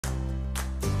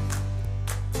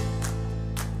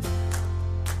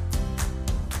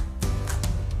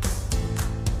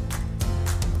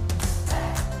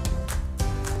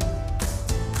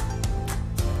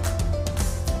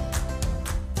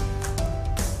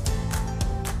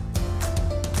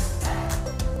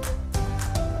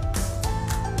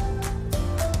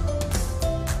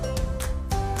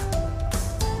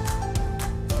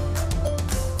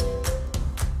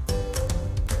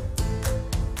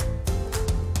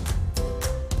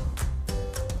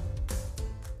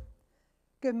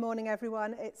Good morning,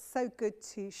 everyone. It's so good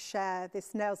to share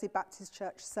this Nailsea Baptist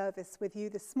Church service with you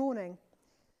this morning.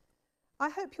 I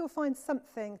hope you'll find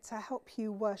something to help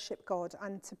you worship God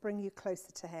and to bring you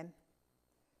closer to him.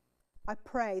 I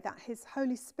pray that his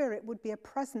Holy Spirit would be a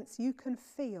presence you can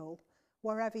feel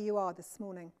wherever you are this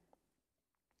morning.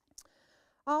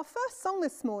 Our first song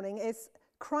this morning is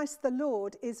Christ the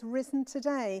Lord is Risen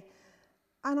Today.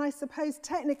 And I suppose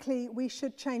technically we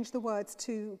should change the words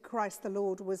to Christ the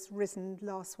Lord was risen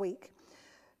last week.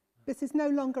 This is no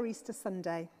longer Easter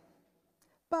Sunday.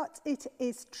 But it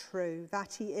is true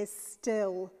that he is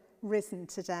still risen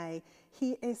today.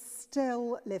 He is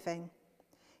still living.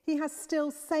 He has still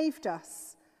saved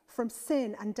us from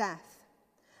sin and death.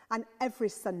 And every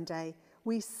Sunday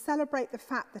we celebrate the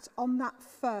fact that on that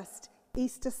first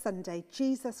Easter Sunday,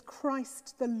 Jesus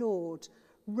Christ the Lord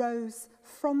rose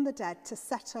from the dead to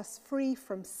set us free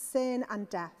from sin and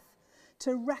death,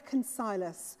 to reconcile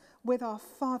us with our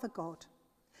Father God.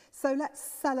 So let's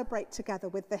celebrate together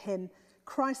with the hymn,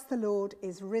 Christ the Lord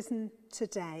is Risen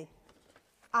Today.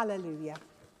 Alleluia.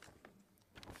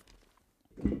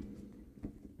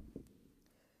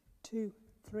 2,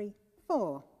 3,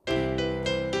 4.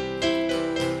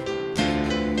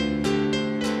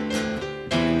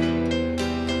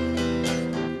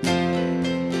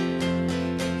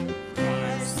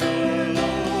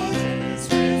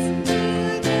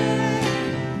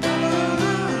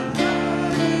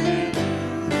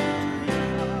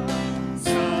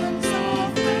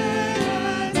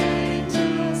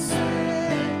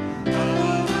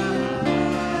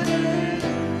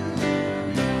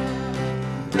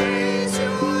 Raise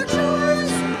your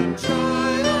joys and triumphs.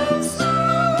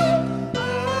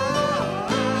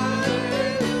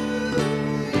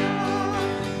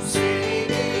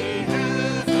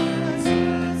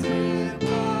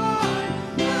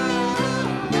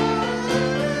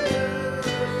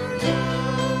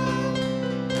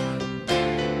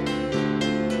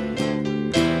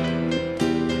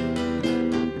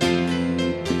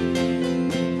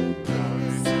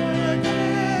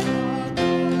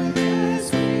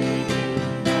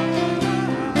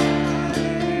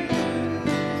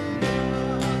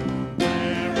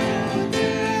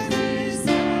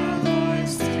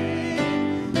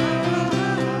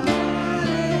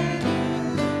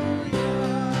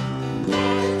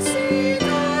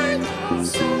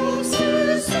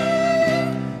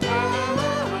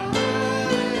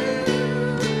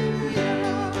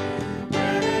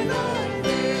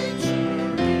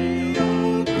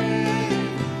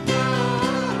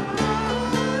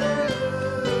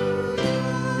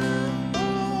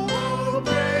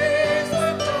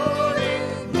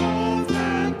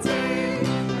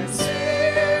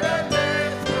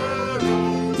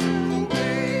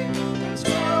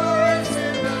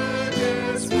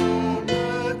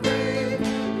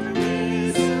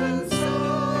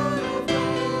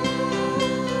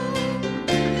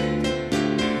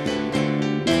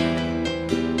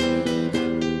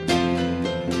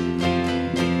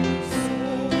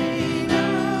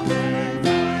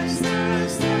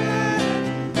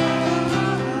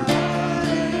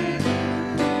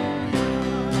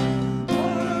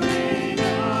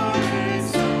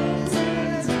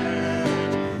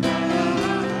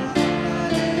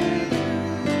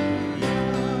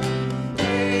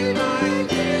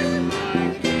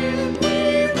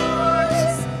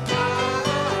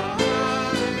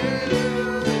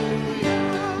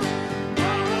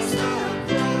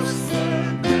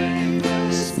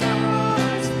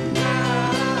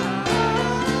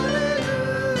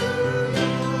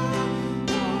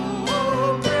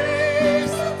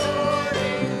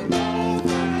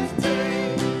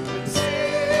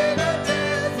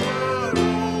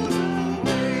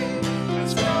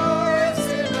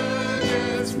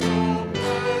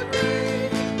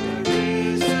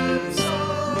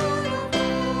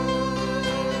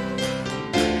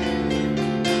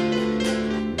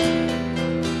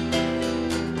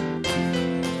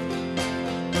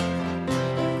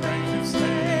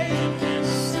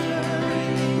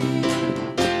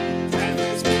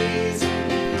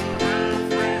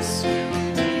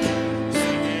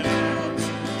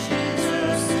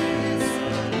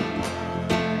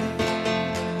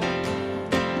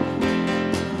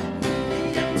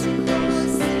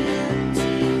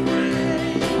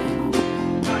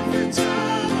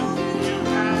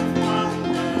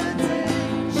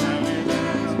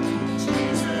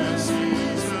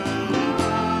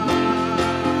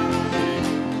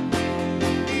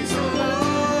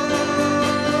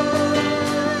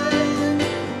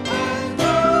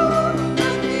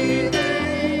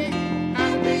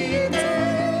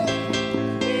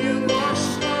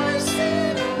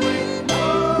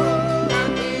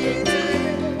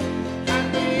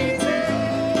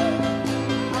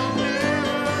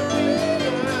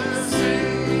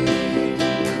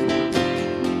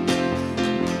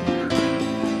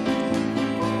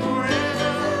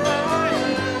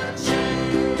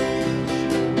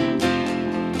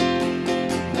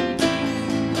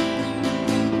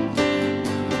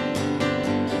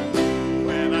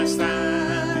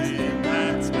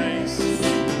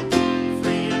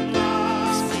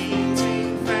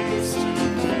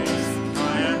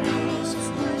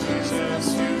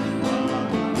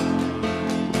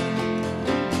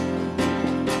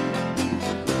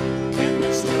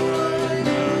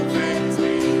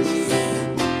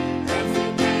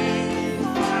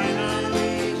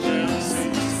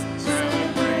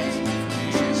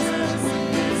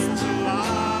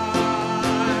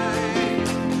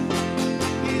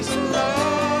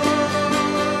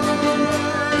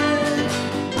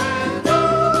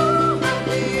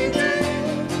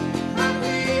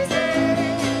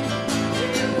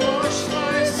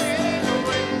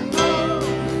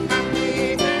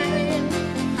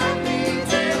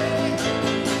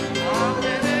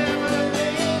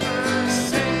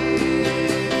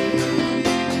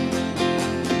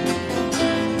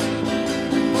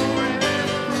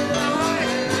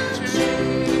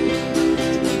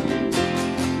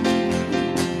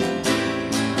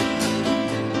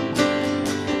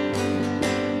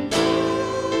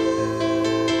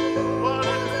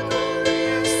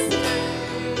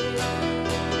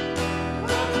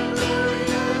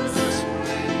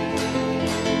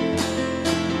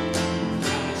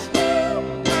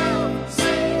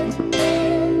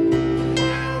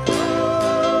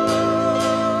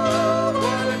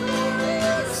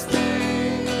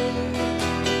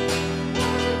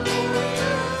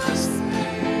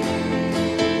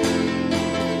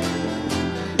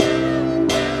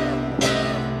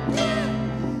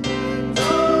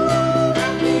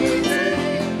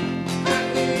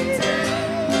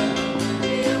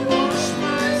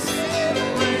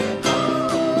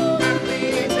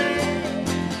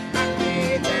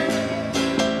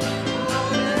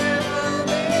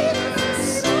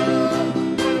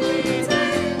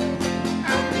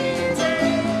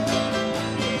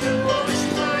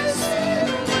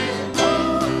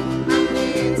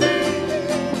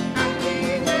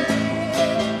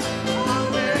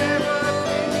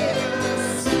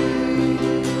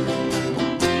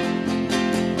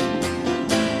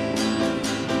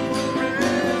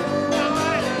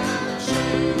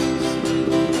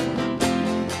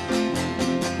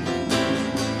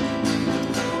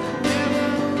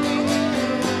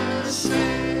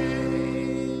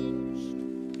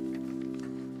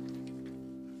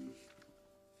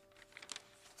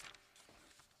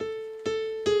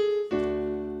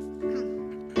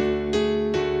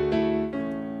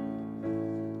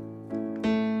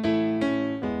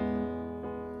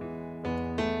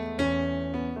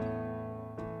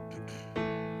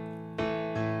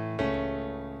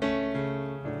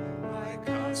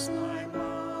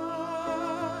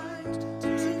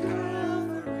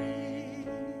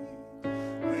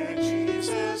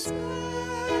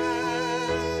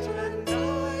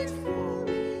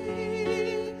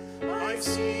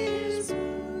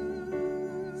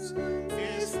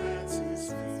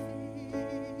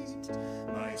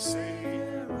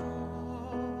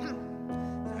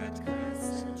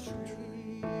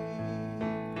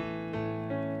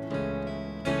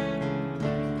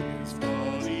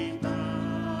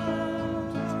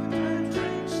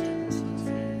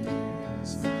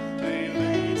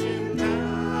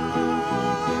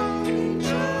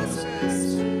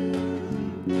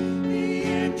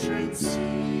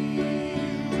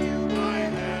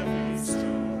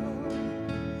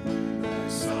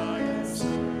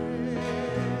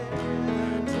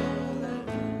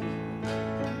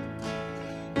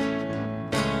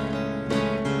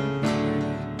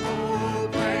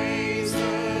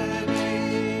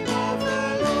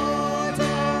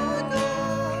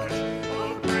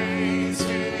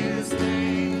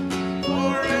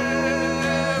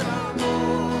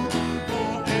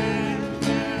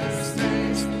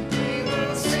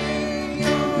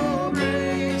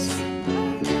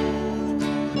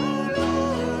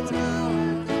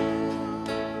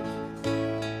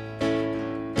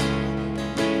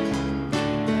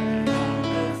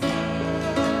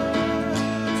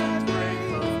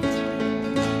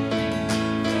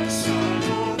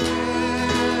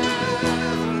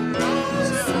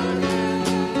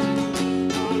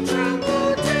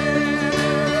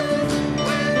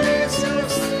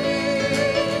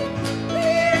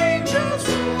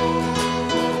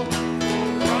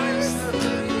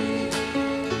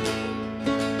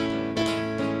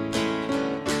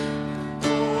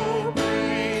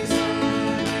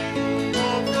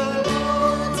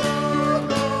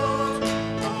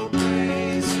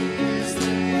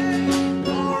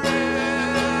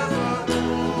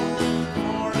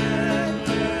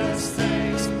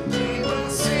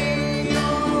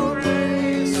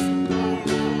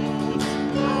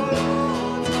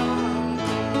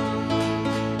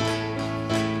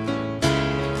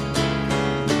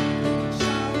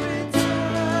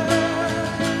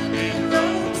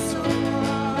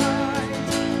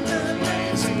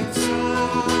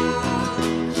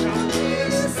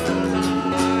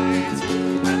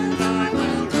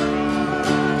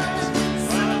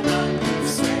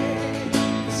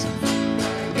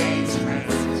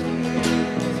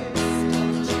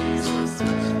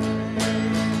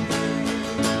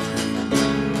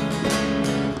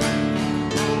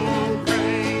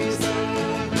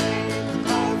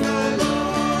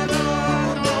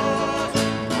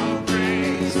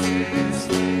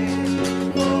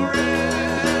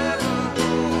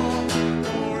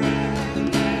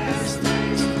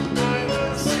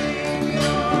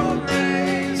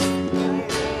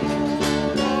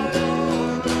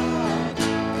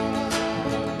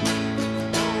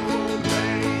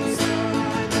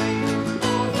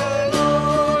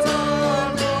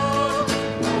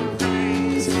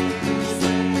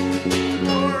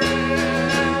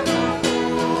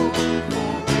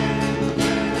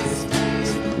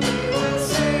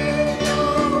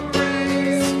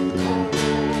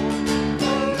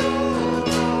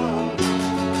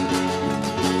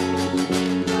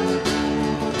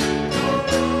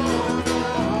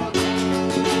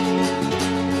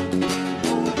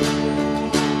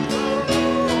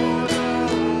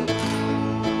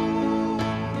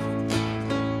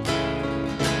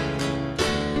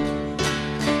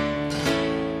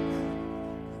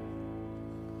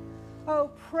 Oh,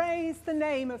 praise the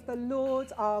name of the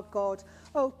Lord our God.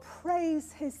 Oh,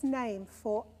 praise his name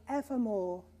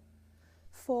forevermore.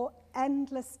 For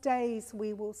endless days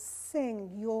we will sing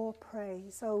your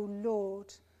praise, O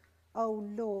Lord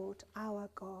our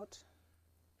God.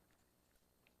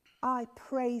 I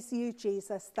praise you,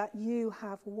 Jesus, that you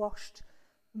have washed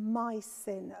my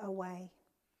sin away.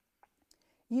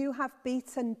 You have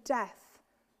beaten death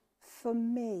for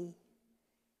me.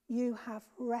 You have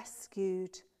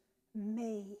rescued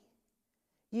me.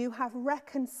 You have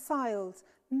reconciled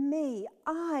me.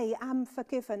 I am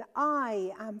forgiven.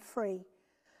 I am free.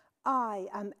 I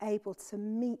am able to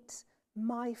meet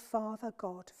my Father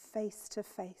God face to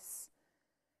face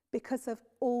because of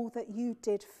all that you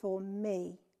did for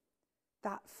me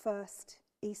that first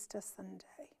Easter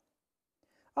Sunday.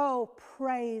 Oh,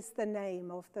 praise the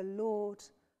name of the Lord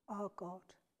our God.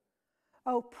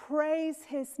 Oh, praise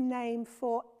his name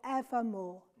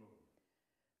forevermore.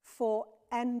 For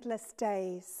endless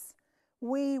days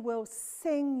we will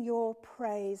sing your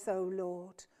praise, O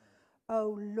Lord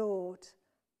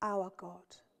our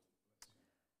God.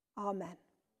 Amen.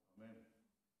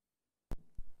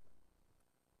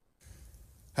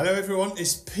 Hello everyone,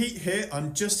 it's Pete here.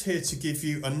 I'm just here to give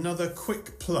you another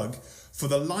quick plug for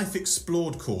the Life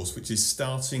Explored course, which is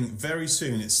starting very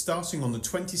soon. It's starting on the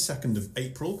 22nd of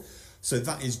April, so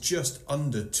that is just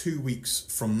under 2 weeks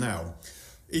from now.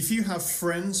 If you have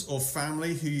friends or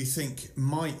family who you think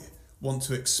might want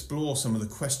to explore some of the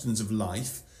questions of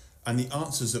life and the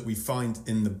answers that we find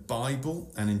in the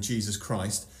Bible and in Jesus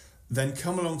Christ, then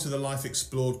come along to the Life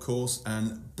Explored course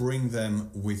and bring them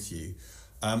with you.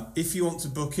 If you want to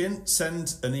book in,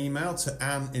 send an email to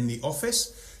Anne in the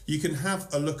office. You can have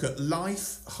a look at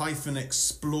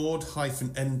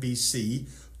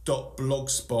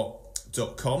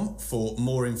life-explored-nbc.blogspot.com for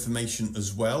more information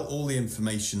as well. All the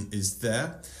information is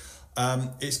there.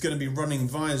 It's going to be running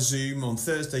via Zoom on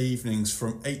Thursday evenings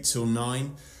from 8 till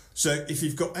 9. So if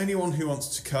you've got anyone who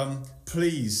wants to come,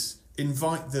 please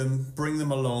invite them, bring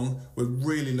them along. We're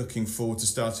really looking forward to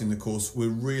starting the course. We're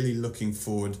really looking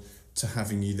forward to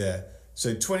having you there.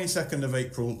 So 22nd of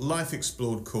April, Life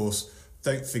Explored course.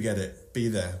 Don't forget it. Be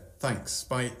there. Thanks.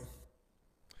 Bye.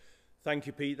 Thank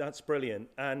you, Pete. That's brilliant.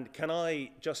 And can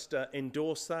I just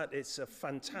endorse that? It's a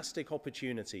fantastic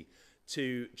opportunity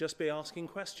to just be asking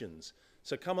questions.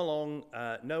 So come along,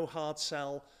 no hard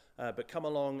sell, but come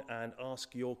along and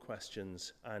ask your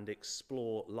questions and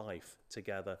explore life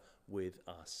together with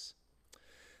us.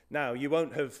 Now, you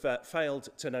won't have failed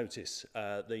to notice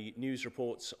the news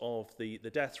reports of the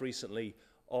death recently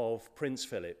of Prince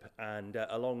Philip, and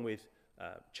along with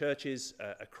churches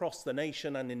across the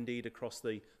nation and indeed across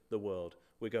the world,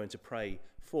 we're going to pray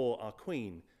for our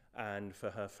Queen and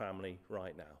for her family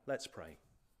right now. Let's pray.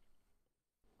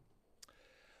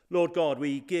 Lord God,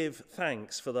 we give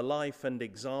thanks for the life and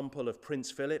example of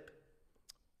Prince Philip,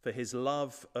 for his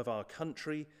love of our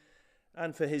country,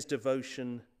 and for his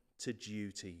devotion to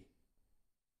duty.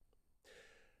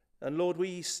 And Lord,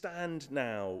 we stand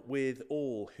now with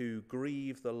all who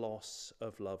grieve the loss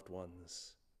of loved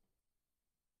ones.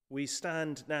 We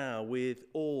stand now with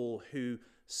all who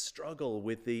struggle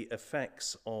with the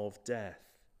effects of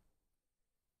death.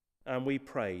 And we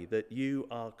pray that you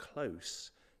are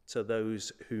close to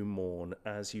those who mourn,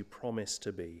 as you promise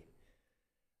to be,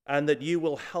 and that you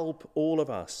will help all of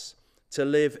us to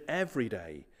live every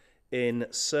day in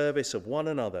service of one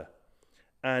another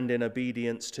and in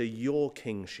obedience to your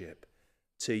kingship,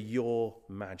 to your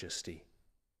majesty.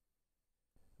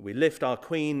 We lift our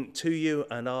Queen to you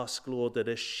and ask, Lord, that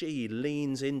as she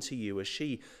leans into you, as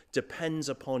she depends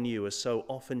upon you, as so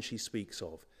often she speaks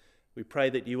of, we pray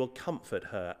that you will comfort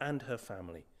her and her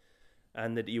family,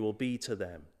 and that you will be to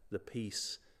them the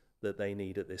peace that they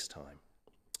need at this time.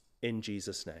 In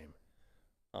Jesus' name,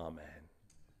 amen.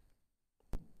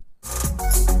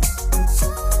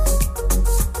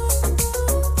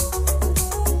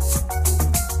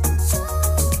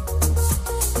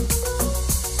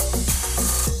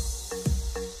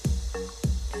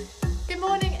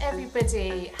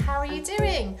 Everybody, how are you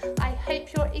doing? I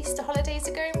hope your Easter holidays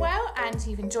are going well and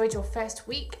you've enjoyed your first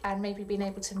week and maybe been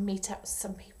able to meet up with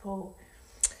some people.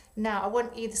 Now, I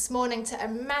want you this morning to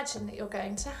imagine that you're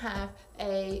going to have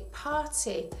a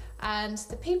party, and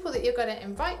the people that you're going to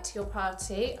invite to your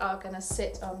party are going to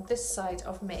sit on this side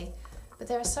of me. But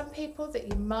there are some people that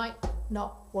you might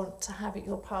not want to have at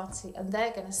your party, and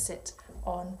they're going to sit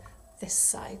on this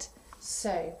side.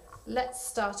 So let's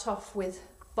start off with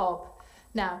Bob.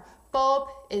 Now, Bob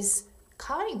is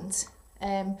kind,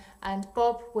 and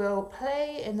Bob will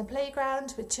play in the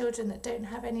playground with children that don't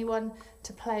have anyone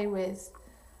to play with.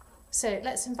 So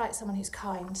let's invite someone who's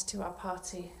kind to our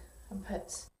party. and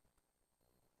put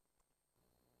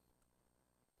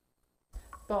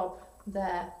Bob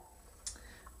there.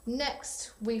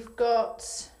 Next we've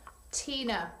got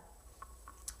Tina,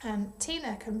 and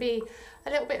Tina can be a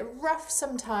little bit rough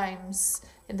sometimes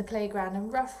in the playground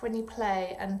and rough when you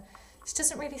play, and she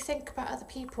doesn't really think about other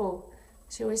people.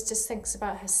 She always just thinks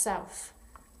about herself.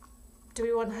 Do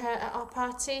we want her at our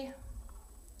party?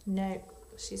 No,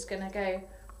 she's gonna go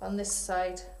on this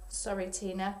side. Sorry,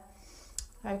 Tina.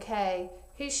 Okay,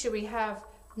 who should we have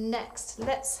next?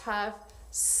 Let's have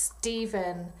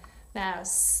Stephen. Now,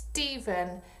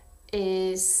 Stephen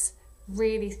is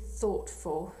really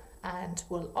thoughtful and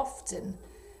will often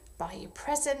buy you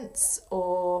presents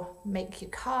or make you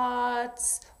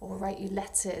cards or write you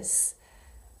letters.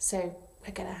 So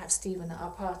we're going to have Stephen at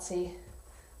our party.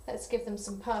 Let's give them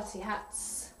some party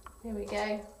hats. Here we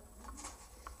go.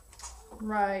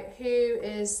 Right, who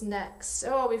is next?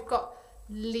 Oh, we've got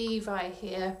Levi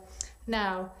here.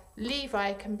 Now,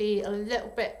 Levi can be a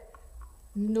little bit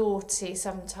naughty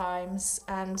sometimes,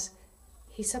 and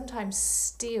he sometimes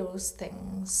steals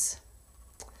things.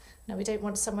 Now, we don't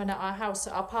want someone at our house,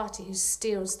 at our party, who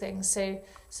steals things, so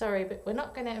sorry, but we're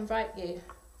not going to invite you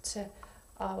to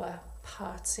our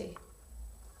party.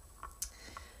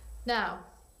 Now,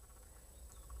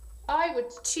 I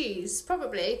would choose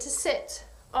probably to sit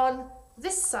on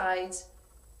this side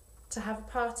to have a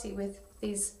party with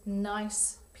these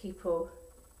nice people.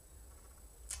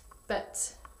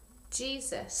 But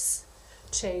Jesus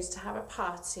chose to have a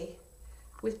party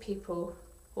with people,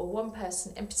 or one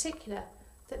person in particular,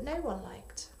 that no one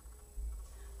liked.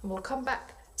 And we'll come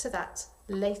back to that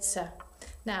later.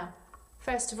 Now,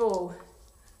 first of all,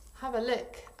 have a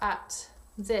look at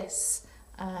this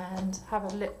and have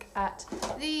a look at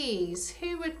these.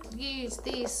 Who would use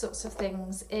these sorts of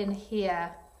things in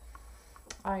here?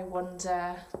 I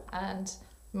wonder. And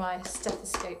my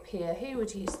stethoscope here, who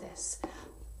would use this?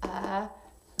 A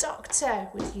doctor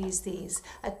would use these.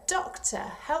 A doctor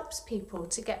helps people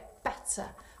to get better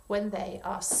when they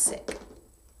are sick.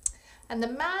 And the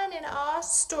man in our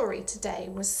story today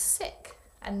was sick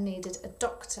and needed a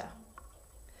doctor.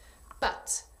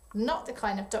 But not the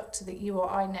kind of doctor that you or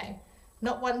I know.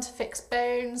 Not one to fix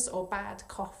bones or bad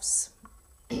coughs.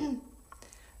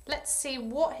 Let's see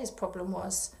what his problem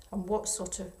was and what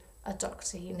sort of a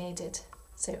doctor he needed.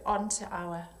 So on to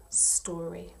our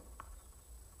story.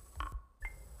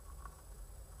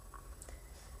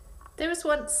 There was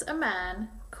once a man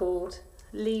called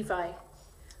Levi,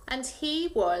 and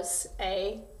he was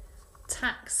a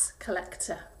tax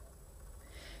collector.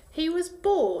 He was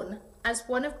born as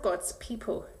one of God's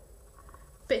people,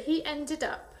 but he ended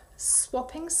up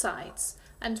swapping sides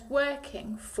and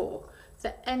working for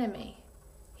the enemy.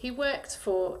 He worked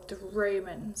for the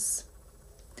Romans.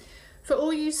 For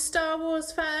all you Star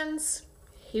Wars fans,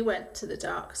 he went to the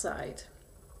dark side.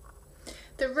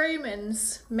 The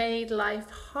Romans made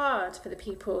life hard for the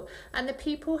people, and the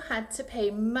people had to pay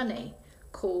money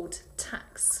called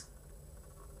tax.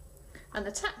 And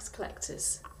the tax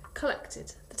collectors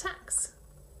collected the tax.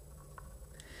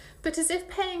 But as if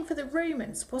paying for the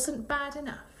Romans wasn't bad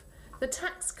enough, the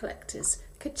tax collectors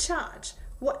could charge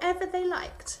whatever they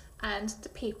liked, and the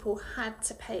people had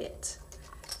to pay it.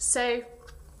 So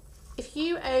if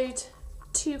you owed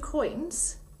 2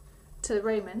 coins to the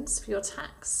Romans for your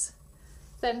tax,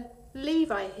 then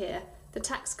Levi here, the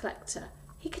tax collector,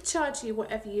 he could charge you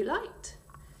whatever you liked.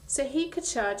 So he could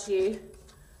charge you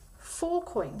 4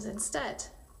 coins instead.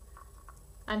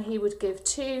 And he would give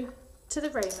 2 to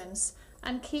the Romans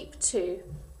and keep 2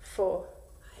 for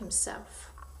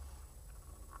himself.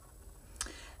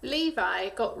 Levi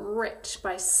got rich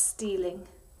by stealing,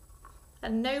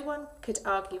 and no one could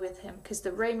argue with him because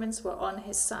the Romans were on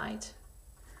his side.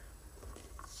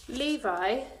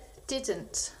 Levi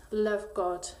didn't love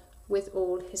God with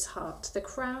all his heart. The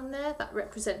crown there, that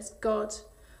represents God,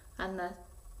 and the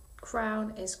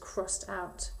crown is crossed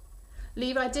out.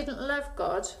 Levi didn't love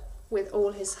God with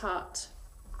all his heart,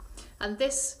 and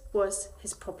this was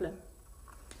his problem.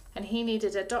 And he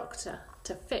needed a doctor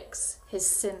to fix his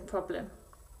sin problem.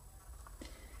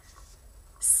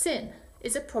 Sin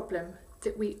is a problem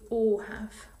that we all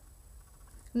have.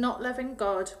 Not loving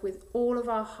God with all of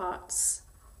our hearts,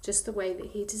 just the way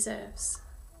that he deserves.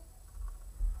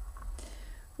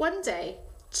 One day,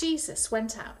 Jesus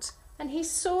went out and he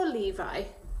saw Levi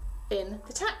in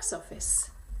the tax office.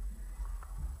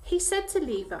 He said to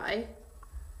Levi,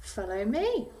 "Follow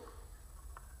me."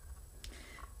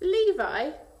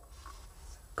 Levi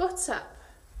got up.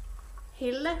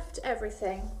 He left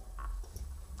everything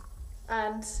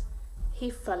and he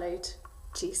followed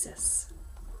Jesus.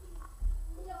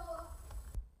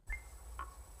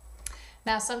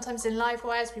 Now, sometimes in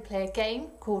Livewires we play a game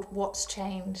called What's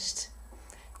Changed?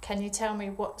 Can you tell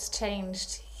me what's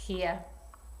changed here?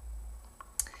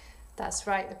 That's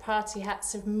right, the party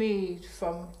hats have moved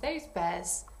from those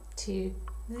bears to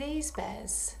these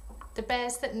bears. The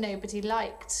bears that nobody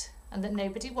liked and that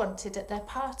nobody wanted at their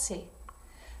party.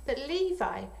 But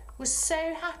Levi was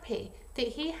so happy that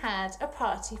he had a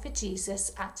party for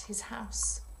Jesus at his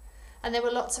house. And there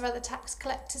were lots of other tax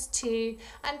collectors too,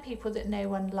 and people that no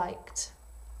one liked.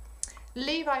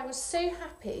 Levi was so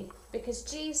happy because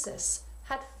Jesus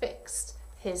had fixed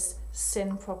his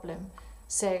sin problem.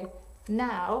 So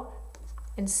now,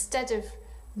 instead of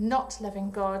not loving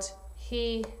God,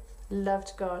 he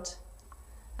loved God,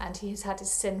 and he has had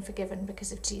his sin forgiven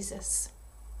because of Jesus.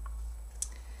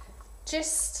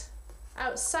 Just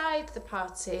outside the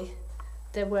party,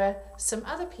 there were some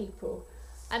other people,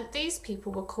 and these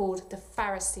people were called the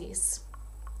Pharisees.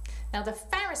 Now, the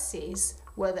Pharisees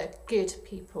were the good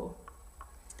people.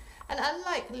 And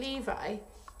unlike Levi,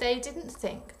 they didn't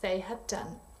think they had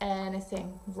done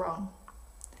anything wrong.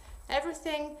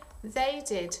 Everything they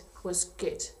did was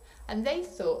good, and they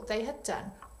thought they had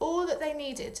done all that they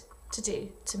needed to do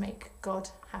to make God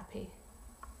happy.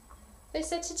 They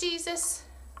said to Jesus,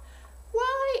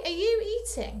 "Why are you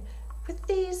eating with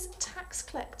these tax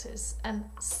collectors and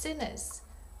sinners?"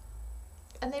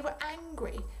 And they were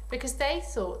angry because they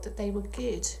thought that they were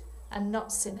good and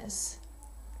not sinners.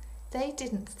 They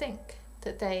didn't think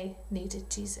that they needed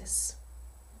Jesus.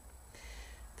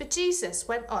 But Jesus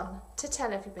went on to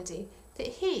tell everybody that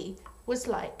he was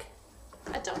like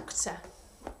a doctor,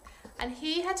 and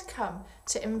he had come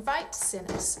to invite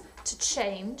sinners to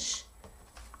change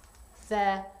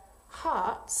their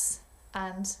hearts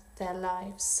and their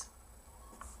lives.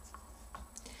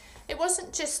 It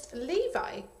wasn't just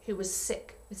Levi who was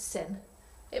sick with sin,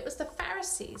 it was the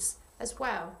Pharisees as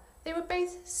well. They were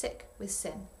both sick with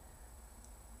sin.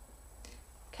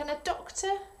 Can a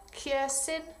doctor cure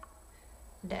sin?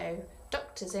 No,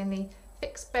 doctors only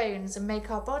fix bones and make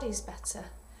our bodies better.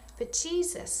 But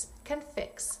Jesus can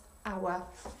fix our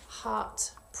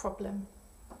heart problem.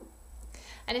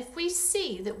 And if we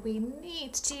see that we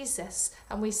need Jesus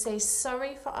and we say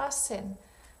sorry for our sin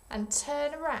and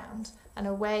turn around and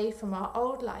away from our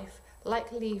old life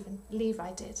like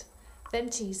Levi did, then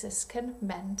Jesus can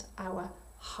mend our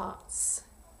hearts.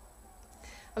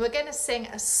 And we're going to sing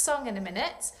a song in a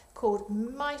minute called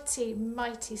Mighty,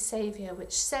 Mighty Saviour,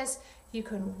 which says you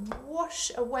can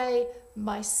wash away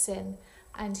my sin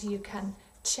and you can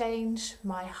change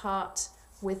my heart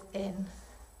within.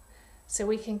 So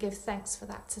we can give thanks for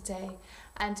that today.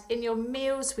 And in your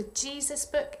Meals with Jesus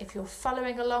book, if you're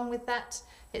following along with that,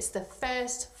 it's the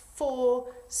first 4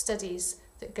 studies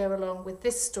that go along with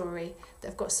this story that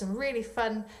have got some really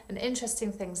fun and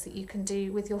interesting things that you can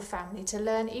do with your family to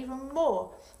learn even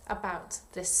more about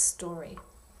this story.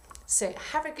 So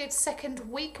have a good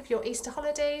second week of your Easter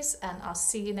holidays, and I'll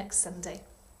see you next Sunday.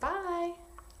 Bye.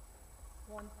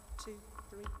 1, 2,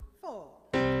 3, 4.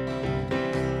 I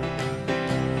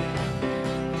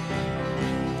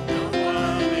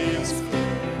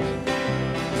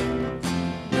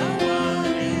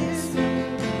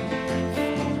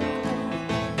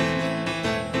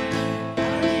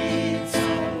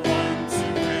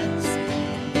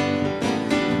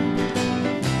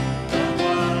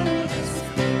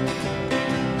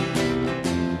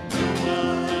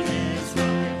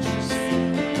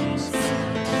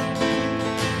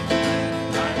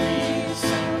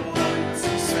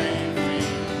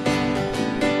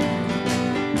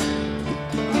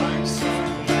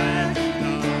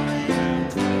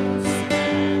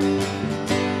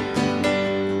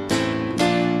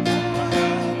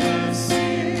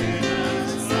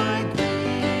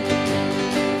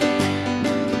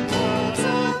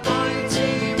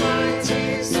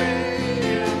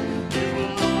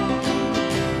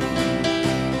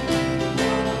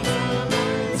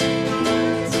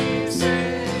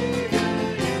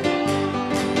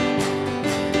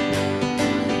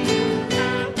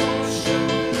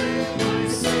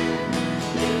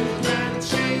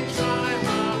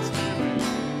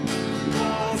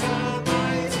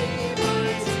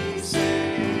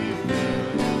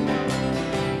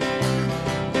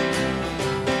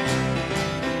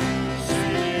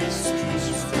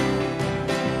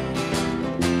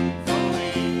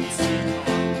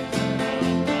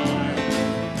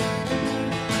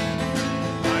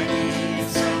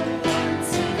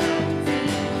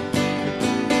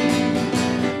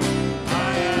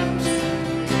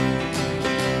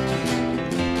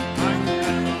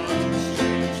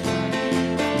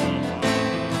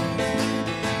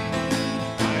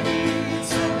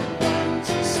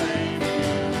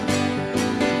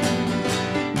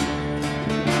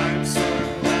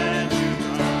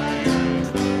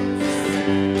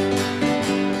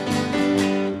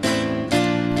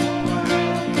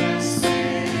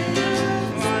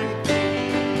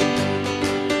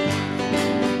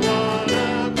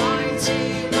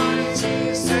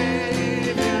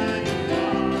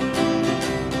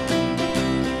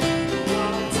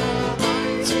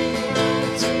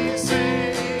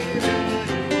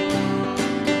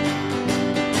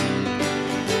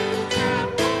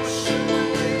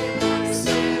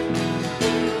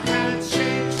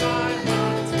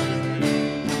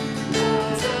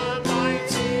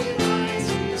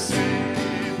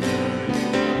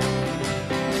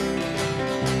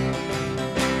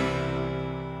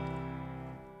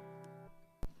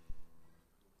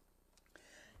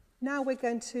Now we're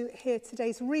going to hear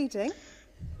today's reading.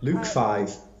 Luke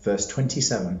 5, verse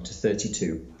 27 to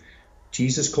 32.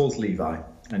 Jesus calls Levi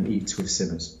and eats with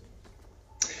sinners.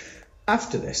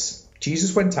 After this,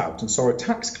 Jesus went out and saw a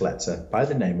tax collector by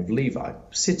the name of Levi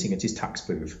sitting at his tax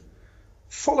booth.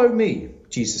 "Follow me,"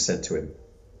 Jesus said to him.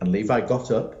 And Levi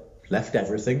got up, left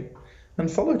everything,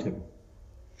 and followed him.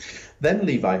 Then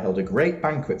Levi held a great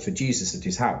banquet for Jesus at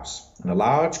his house, and a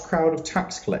large crowd of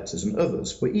tax collectors and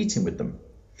others were eating with them.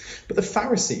 But the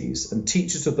Pharisees and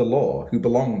teachers of the law who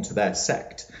belonged to their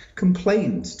sect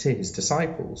complained to his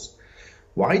disciples,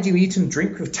 "Why do you eat and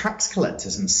drink with tax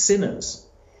collectors and sinners?"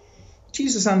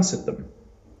 Jesus answered them,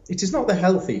 "It is not the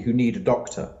healthy who need a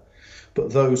doctor,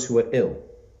 but those who are ill.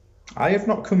 I have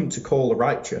not come to call the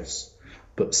righteous,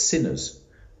 but sinners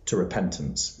to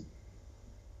repentance."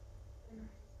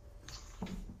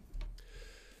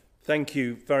 Thank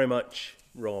you very much,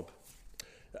 Rob.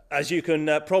 As you can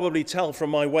probably tell from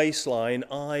my waistline,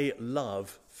 I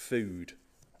love food.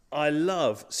 I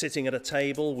love sitting at a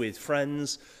table with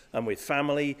friends and with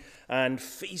family and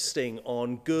feasting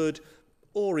on good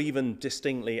or even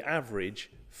distinctly average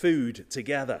food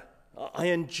together. I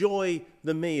enjoy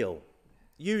the meal,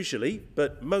 usually,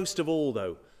 but most of all,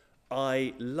 though,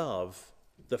 I love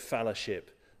the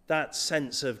fellowship, that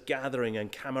sense of gathering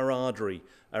and camaraderie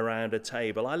around a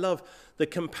table. I love the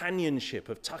companionship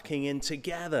of tucking in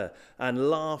together and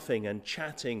laughing and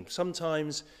chatting,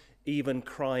 sometimes even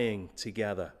crying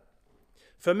together.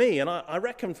 For me, and I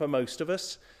reckon for most of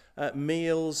us,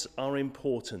 meals are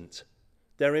important.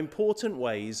 They're important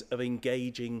ways of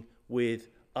engaging with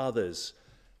others.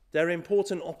 They're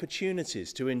important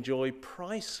opportunities to enjoy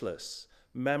priceless,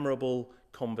 memorable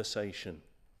conversation.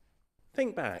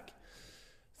 Think back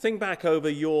over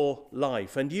your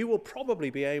life, and you will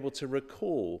probably be able to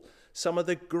recall some of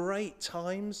the great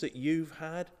times that you've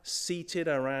had seated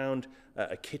around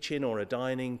a kitchen or a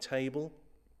dining table.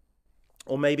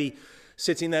 Or maybe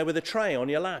sitting there with a tray on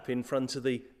your lap in front of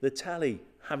the telly,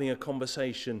 having a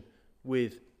conversation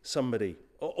with somebody.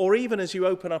 Or even as you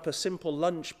open up a simple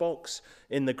lunchbox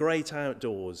in the great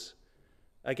outdoors.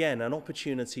 Again, an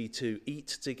opportunity to eat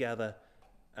together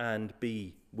and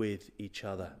be with each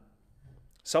other.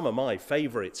 Some of my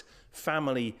favourite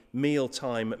family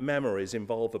mealtime memories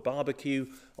involve a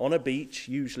barbecue on a beach,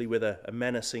 usually with a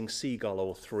menacing seagull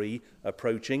or three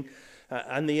approaching,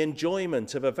 and the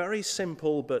enjoyment of a very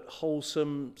simple but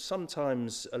wholesome,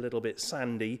 sometimes a little bit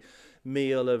sandy,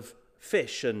 meal of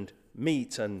fish and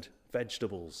meat and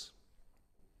vegetables.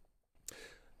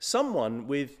 Someone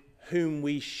with whom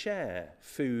we share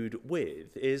food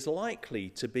with is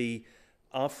likely to be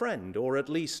our friend, or at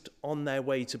least on their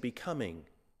way to becoming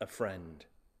a friend.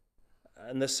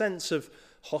 And the sense of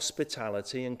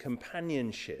hospitality and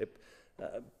companionship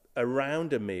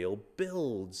around a meal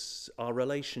builds our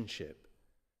relationship.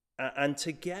 And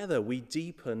together we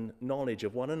deepen knowledge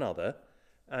of one another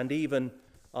and even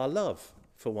our love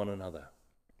for one another.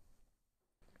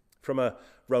 From a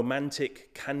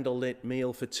romantic candlelit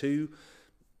meal for two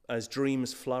as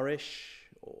dreams flourish,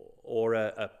 or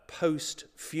a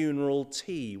post-funeral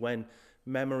tea when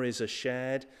memories are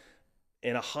shared,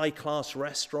 in a high-class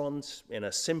restaurant, in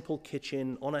a simple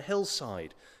kitchen, on a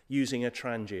hillside, using a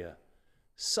trangia.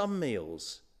 Some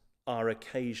meals are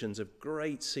occasions of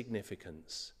great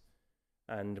significance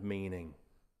and meaning.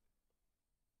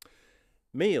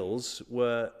 Meals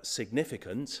were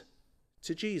significant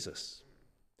to Jesus.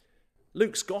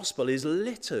 Luke's gospel is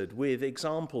littered with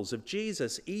examples of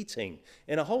Jesus eating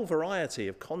in a whole variety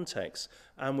of contexts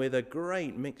and with a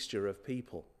great mixture of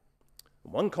people.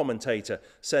 One commentator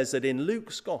says that in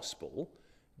Luke's gospel,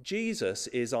 Jesus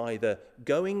is either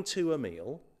going to a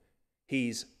meal,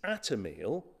 he's at a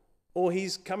meal, or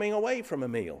he's coming away from a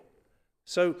meal.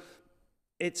 So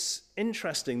it's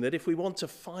interesting that if we want to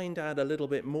find out a little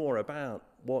bit more about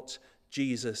what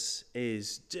Jesus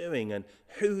is doing and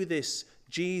who this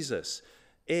Jesus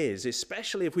is,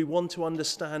 especially if we want to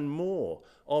understand more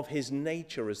of his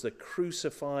nature as the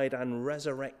crucified and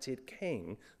resurrected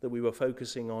king that we were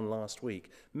focusing on last week,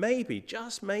 maybe,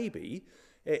 just maybe,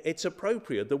 it's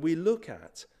appropriate that we look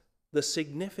at the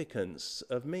significance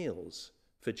of meals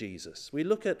for Jesus. We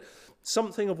look at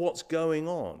something of what's going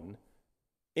on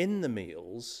in the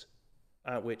meals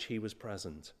at which he was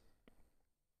present.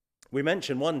 We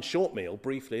mentioned one short meal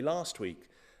briefly last week.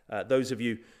 Those of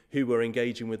you who were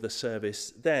engaging with the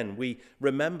service then, we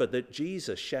remembered that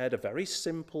Jesus shared a very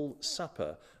simple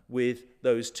supper with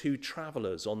those two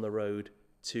travellers on the road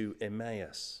to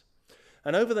Emmaus.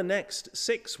 And over the next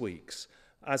 6 weeks,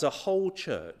 as a whole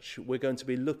church, we're going to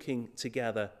be looking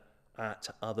together at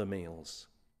other meals.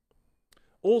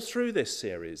 All through this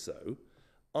series, though,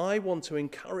 I want to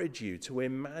encourage you to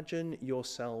imagine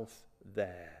yourself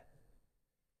there.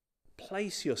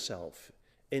 Place yourself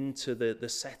into the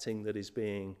setting that is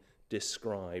being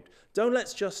described. Don't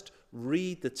let's just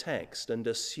read the text and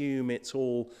assume it's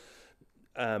all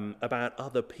about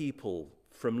other people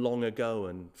from long ago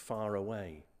and far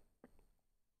away.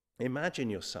 Imagine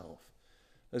yourself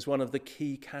as one of the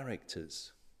key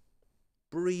characters.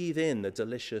 Breathe in the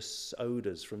delicious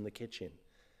odours from the kitchen.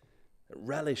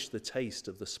 Relish the taste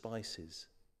of the spices.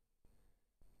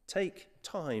 Take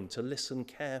time to listen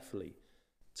carefully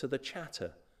to the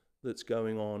chatter that's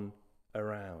going on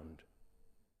around.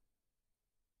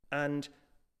 And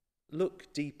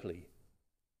look deeply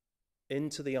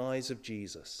into the eyes of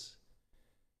Jesus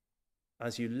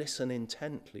as you listen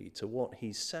intently to what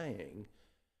he's saying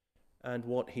and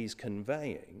what he's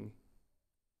conveying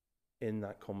in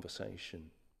that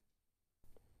conversation.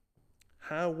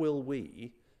 How will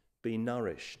we be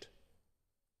nourished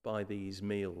by these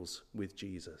meals with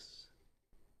Jesus?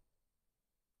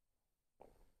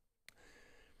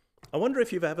 I wonder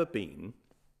if you've ever been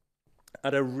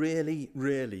at a really,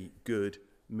 really good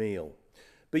meal,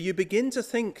 but you begin to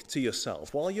think to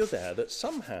yourself while you're there that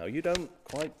somehow you don't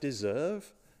quite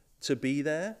deserve to be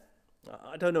there.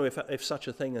 I don't know if such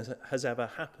a thing has ever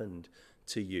happened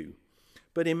to you,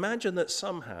 but imagine that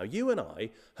somehow you and I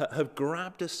have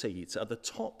grabbed a seat at the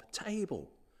top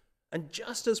table, and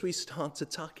just as we start to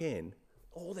tuck in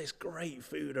all this great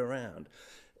food around,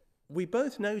 we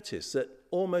both notice that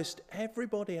almost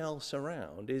everybody else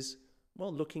around is,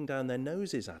 well, looking down their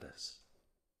noses at us.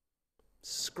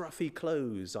 Scruffy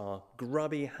clothes, our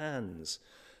grubby hands.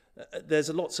 There's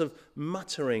lots of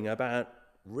muttering about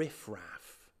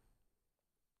riff-raff.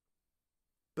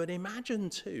 But imagine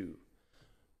too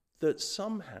that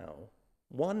somehow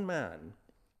one man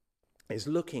is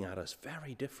looking at us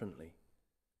very differently.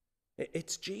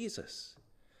 It's Jesus.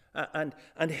 And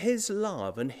his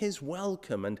love and his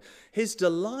welcome and his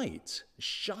delight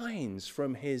shines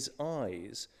from his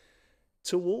eyes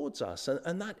towards us,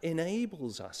 and that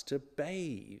enables us to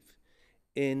bathe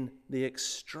in the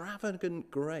extravagant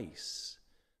grace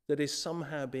that is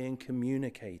somehow being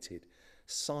communicated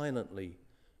silently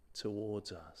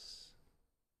towards us.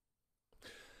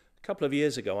 A couple of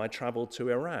years ago, I travelled to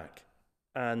Iraq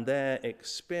and there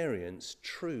experienced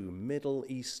true Middle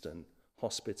Eastern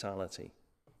hospitality.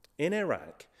 In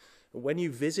Iraq, when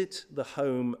you visit the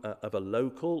home of a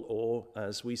local, or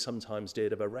as we sometimes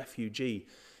did, of a refugee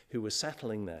who was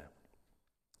settling there,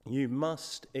 you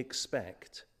must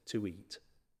expect to eat.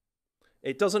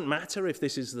 It doesn't matter if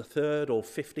this is the 3rd or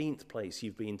 15th place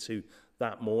you've been to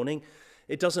that morning.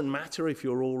 It doesn't matter if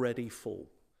you're already full.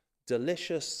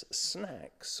 Delicious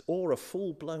snacks or a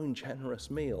full-blown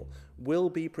generous meal will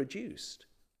be produced,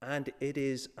 and it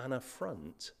is an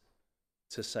affront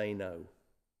to say no.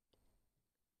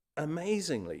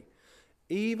 Amazingly,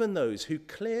 even those who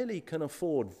clearly can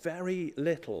afford very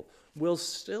little will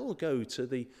still go to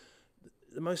the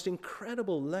most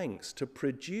incredible lengths to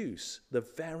produce the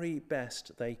very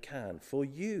best they can for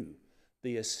you,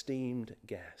 the esteemed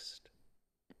guest.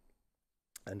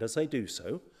 And as they do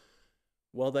so,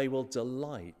 well, they will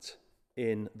delight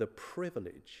in the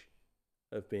privilege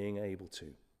of being able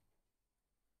to.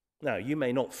 Now, you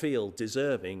may not feel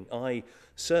deserving. I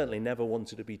certainly never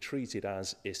wanted to be treated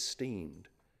as esteemed.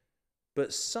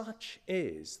 But such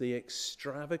is the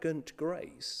extravagant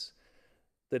grace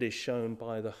that is shown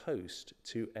by the host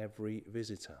to every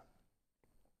visitor.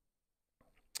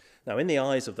 Now, in the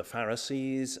eyes of the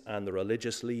Pharisees and the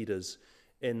religious leaders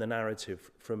in the narrative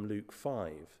from Luke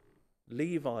 5,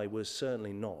 Levi was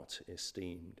certainly not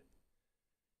esteemed.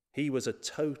 He was a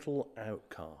total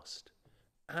outcast,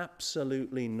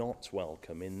 absolutely not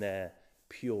welcome in their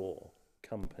pure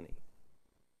company.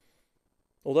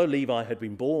 Although Levi had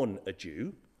been born a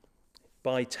Jew,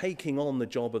 by taking on the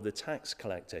job of the tax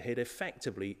collector, he had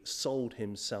effectively sold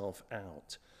himself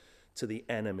out to the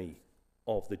enemy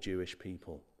of the Jewish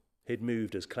people. He'd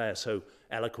moved, as Claire so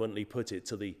eloquently put it,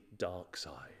 to the dark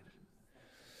side.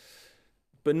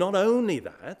 But not only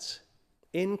that,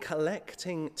 in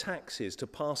collecting taxes to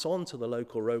pass on to the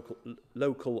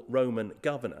local Roman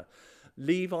governor,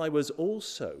 Levi was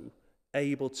also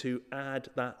able to add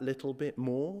that little bit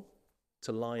more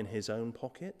to line his own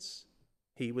pockets.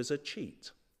 He was a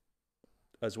cheat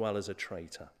as well as a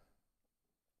traitor.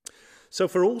 So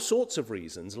for all sorts of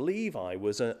reasons, Levi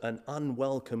was an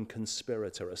unwelcome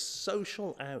conspirator, a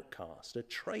social outcast, a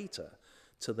traitor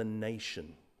to the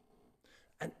nation.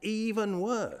 And even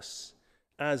worse,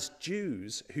 as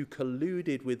Jews who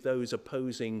colluded with those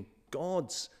opposing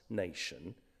God's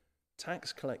nation,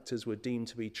 tax collectors were deemed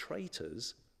to be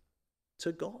traitors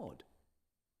to God.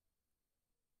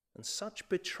 And such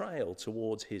betrayal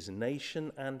towards his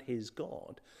nation and his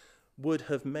God would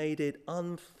have made it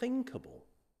unthinkable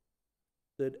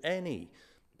that any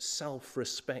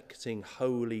self-respecting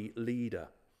holy leader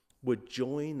would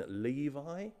join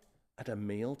Levi at a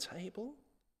meal table.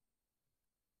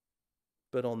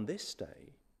 But on this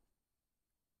day,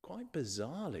 quite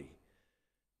bizarrely,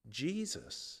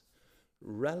 Jesus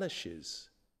relishes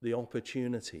the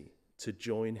opportunity to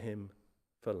join him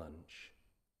for lunch.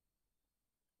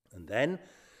 And then,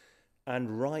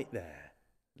 and right there,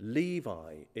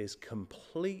 Levi is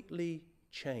completely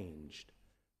changed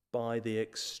by the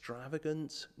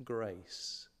extravagant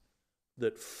grace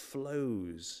that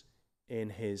flows in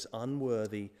his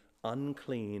unworthy,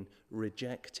 unclean,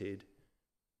 rejected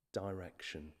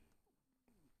direction.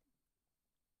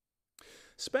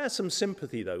 Spare some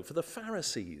sympathy, though, for the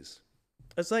Pharisees.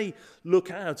 As they look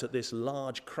out at this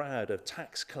large crowd of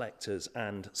tax collectors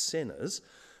and sinners,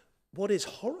 what is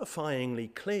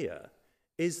horrifyingly clear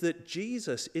is that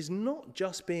Jesus is not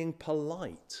just being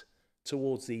polite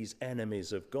towards these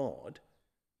enemies of God,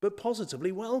 but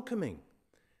positively welcoming.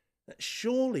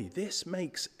 Surely this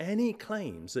makes any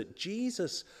claims that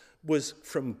Jesus was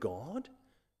from God,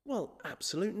 well,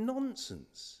 absolute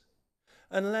nonsense.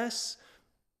 Unless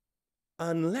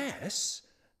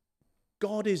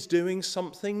God is doing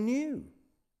something new.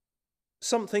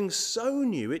 Something so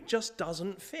new it just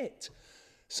doesn't fit.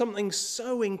 Something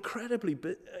so incredibly,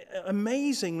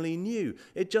 amazingly new,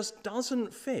 it just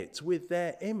doesn't fit with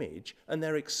their image and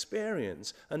their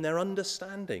experience and their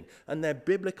understanding and their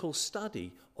biblical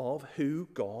study of who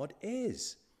God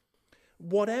is.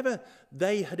 Whatever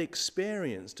they had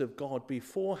experienced of God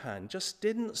beforehand just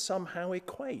didn't somehow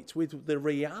equate with the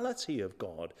reality of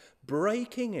God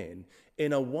breaking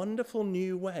in a wonderful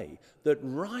new way that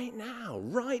right now,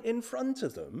 right in front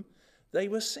of them, they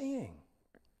were seeing.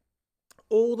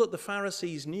 All that the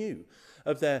Pharisees knew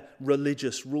of their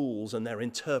religious rules and their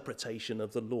interpretation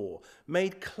of the law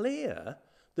made clear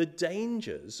the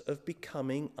dangers of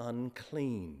becoming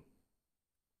unclean.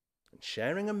 And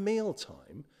sharing a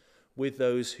mealtime with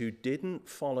those who didn't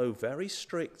follow very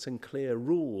strict and clear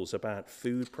rules about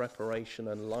food preparation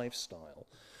and lifestyle,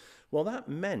 well, that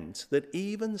meant that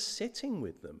even sitting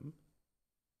with them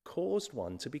caused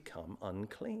one to become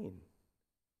unclean.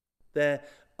 Their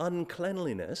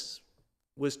uncleanliness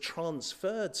was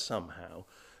transferred somehow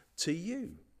to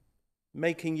you,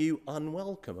 making you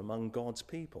unwelcome among God's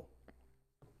people.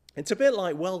 It's a bit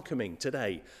like welcoming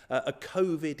today a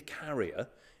COVID carrier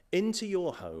into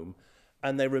your home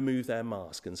and they remove their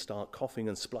mask and start coughing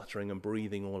and spluttering and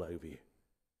breathing all over you.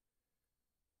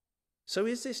 So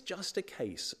is this just a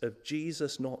case of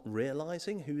Jesus not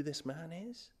realizing who this man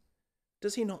is?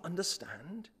 Does he not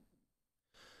understand?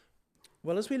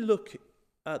 Well, as we look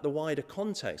at the wider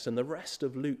context and the rest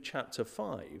of Luke chapter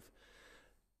 5,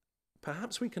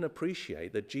 perhaps we can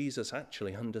appreciate that Jesus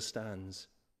actually understands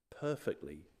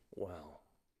perfectly well.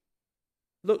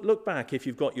 Look back, if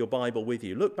you've got your Bible with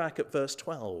you, look back at verse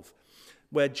 12,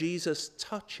 where Jesus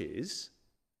touches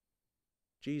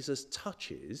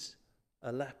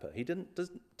a leper. He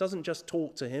doesn't just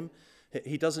talk to him.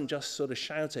 He doesn't just sort of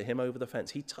shout at him over the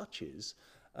fence. He touches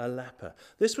a leper.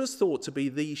 This was thought to be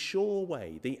the sure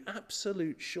way, the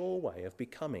absolute sure way of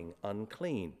becoming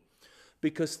unclean,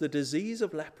 because the disease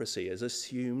of leprosy is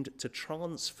assumed to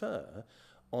transfer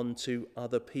onto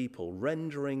other people,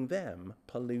 rendering them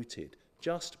polluted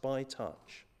just by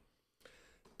touch.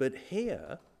 But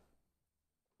here,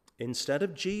 instead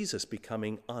of Jesus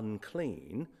becoming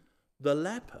unclean, the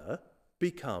leper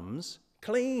becomes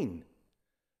clean.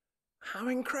 How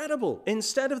incredible!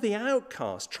 Instead of the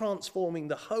outcast transforming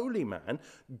the holy man,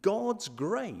 God's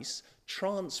grace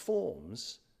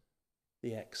transforms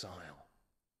the exile.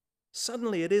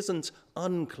 Suddenly it isn't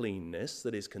uncleanness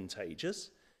that is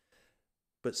contagious,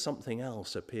 but something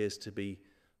else appears to be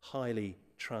highly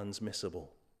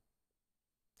transmissible.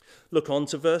 Look on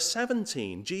to verse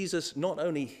 17. Jesus not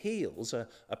only heals a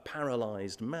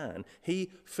paralyzed man,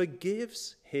 he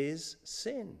forgives his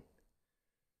sin.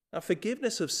 Now,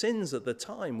 forgiveness of sins at the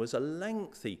time was a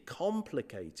lengthy,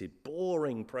 complicated,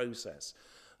 boring process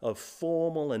of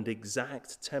formal and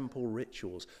exact temple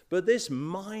rituals. But this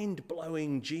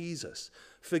mind-blowing Jesus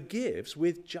forgives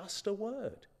with just a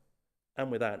word and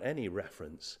without any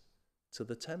reference to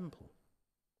the temple.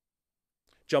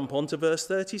 Jump on to verse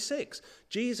 36.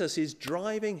 Jesus is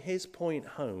driving his point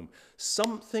home.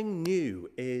 Something new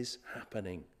is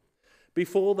happening.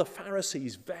 Before the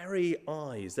Pharisees' very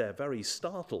eyes, their very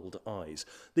startled eyes,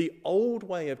 the old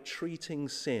way of treating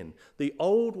sin, the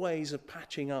old ways of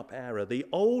patching up error, the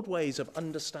old ways of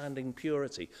understanding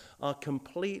purity are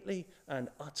completely and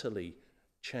utterly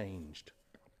changed.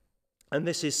 And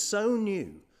this is so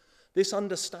new. This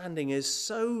understanding is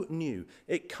so new.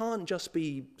 It can't just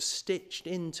be stitched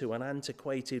into an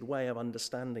antiquated way of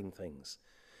understanding things.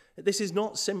 This is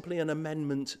not simply an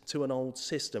amendment to an old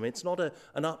system. It's not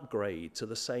an upgrade to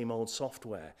the same old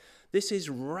software. This is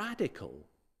radical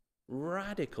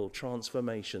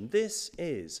transformation. This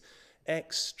is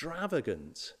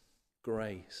extravagant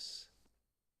grace.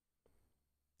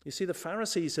 You see, the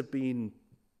Pharisees have been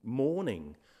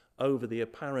mourning over the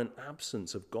apparent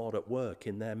absence of God at work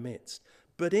in their midst.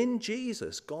 But in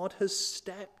Jesus, God has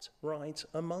stepped right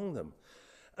among them.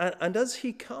 And as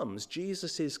he comes,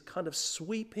 Jesus is kind of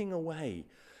sweeping away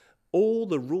all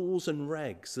the rules and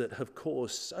regs that have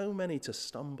caused so many to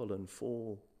stumble and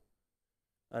fall.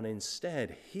 And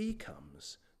instead, he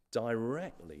comes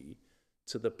directly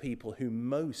to the people who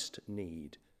most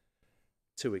need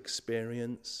to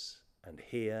experience and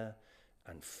hear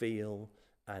and feel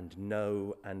and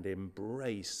know and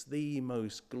embrace the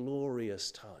most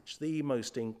glorious touch, the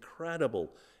most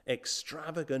incredible,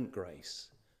 extravagant grace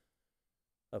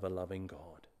of a loving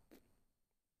God.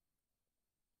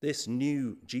 This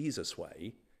new Jesus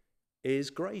way is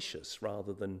gracious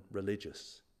rather than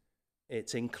religious.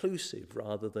 It's inclusive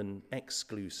rather than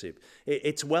exclusive.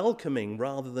 It's welcoming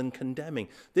rather than condemning.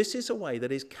 This is a way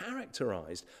that is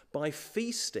characterized by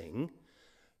feasting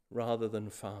rather than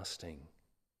fasting,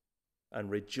 and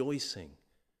rejoicing,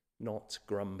 not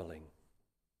grumbling.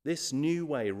 This new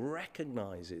way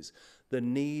recognizes the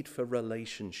need for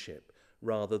relationship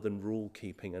rather than rule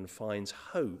keeping, and finds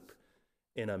hope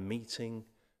in a meeting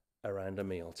around a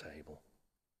meal table.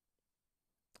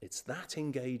 It's that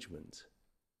engagement,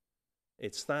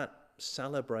 it's that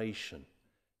celebration,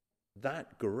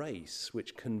 that grace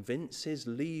which convinces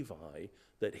Levi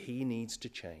that he needs to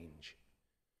change.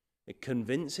 It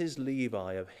convinces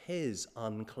Levi of his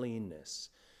uncleanness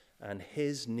and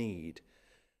his need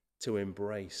to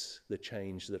embrace the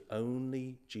change that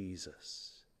only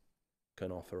Jesus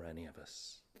can offer any of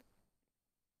us.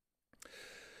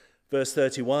 Verse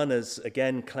 31, as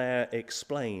again Claire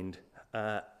explained,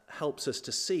 helps us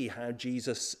to see how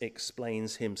Jesus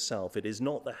explains himself. It is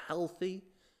not the healthy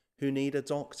who need a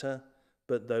doctor,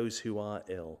 but those who are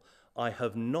ill. I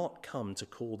have not come to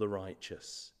call the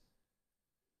righteous,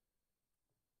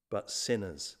 but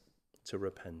sinners to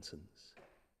repentance.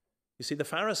 You see, the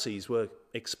Pharisees were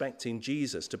expecting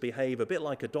Jesus to behave a bit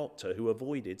like a doctor who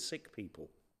avoided sick people.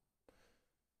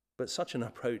 But such an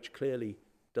approach clearly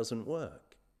doesn't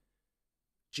work.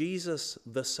 Jesus,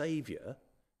 the Saviour,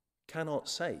 cannot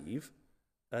save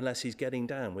unless he's getting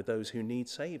down with those who need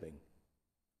saving.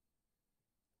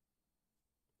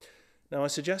 Now, I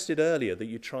suggested earlier that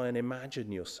you try and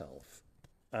imagine yourself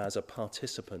as a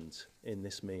participant in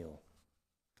this meal.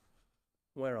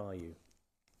 Where are you?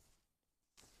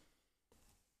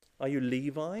 Are you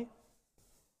Levi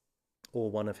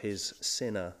or one of his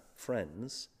sinner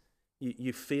friends?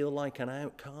 You feel like an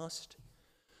outcast?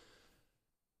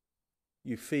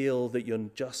 You feel that you're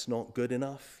just not good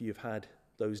enough? You've had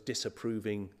those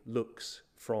disapproving looks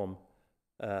from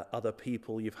other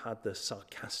people. You've had the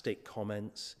sarcastic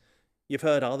comments. You've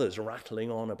heard others rattling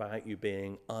on about you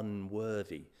being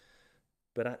unworthy.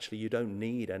 But actually, you don't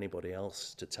need anybody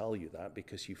else to tell you that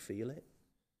because you feel it.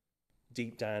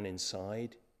 Deep down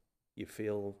inside, you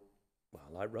feel, well,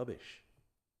 like rubbish.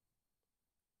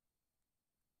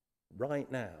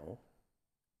 Right now,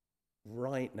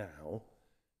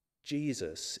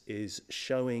 Jesus is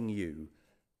showing you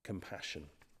compassion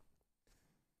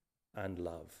and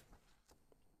love.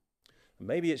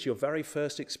 Maybe it's your very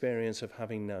first experience of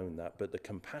having known that, but the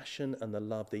compassion and the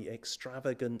love, the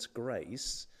extravagant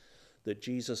grace that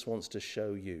Jesus wants to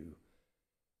show you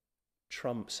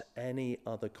trumps any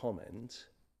other comment,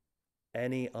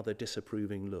 any other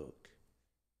disapproving look,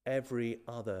 every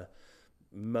other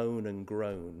moan and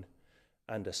groan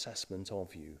and assessment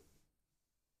of you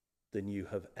than you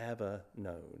have ever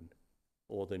known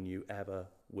or than you ever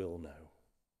will know.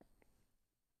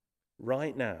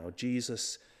 Right now,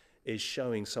 Jesus is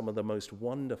showing some of the most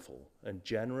wonderful and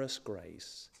generous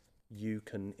grace you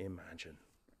can imagine.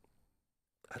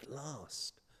 At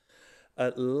last,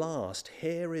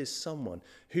 here is someone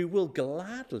who will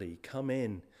gladly come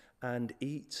in and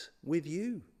eat with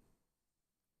you.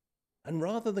 And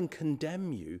rather than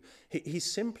condemn you, he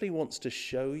simply wants to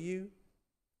show you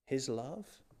his love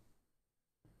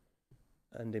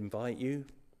and invite you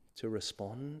to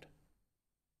respond.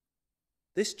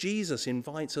 This Jesus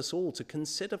invites us all to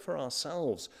consider for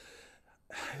ourselves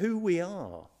who we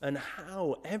are and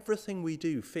how everything we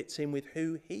do fits in with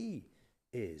who he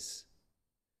is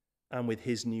and with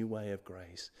his new way of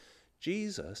grace.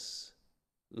 Jesus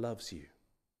loves you.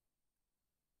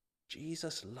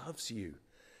 Jesus loves you,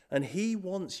 and he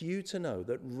wants you to know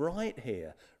that right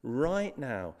here, right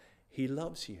now, he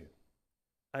loves you,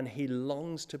 and he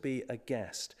longs to be a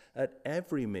guest at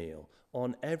every meal,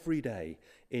 on every day,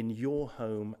 in your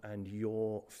home and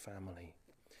your family.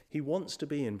 He wants to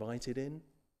be invited in.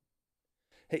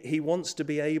 He wants to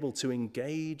be able to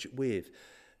engage with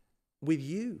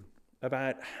you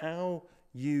about how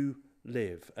you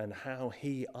live and how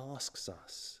he asks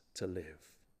us to live.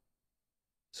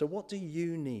 So what do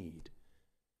you need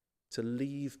to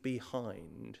leave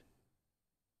behind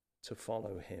to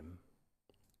follow him?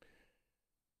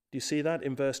 Do you see that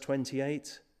in verse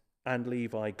 28? And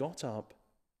Levi got up,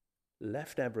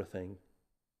 left everything,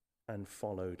 and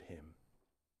followed him.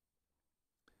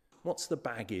 What's the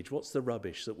baggage? What's the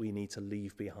rubbish that we need to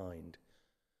leave behind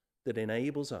that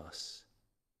enables us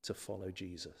to follow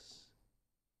Jesus?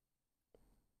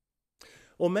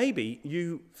 Or maybe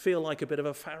you feel like a bit of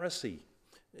a Pharisee.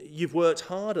 You've worked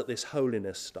hard at this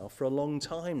holiness stuff for a long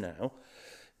time now.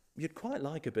 You'd quite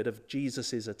like a bit of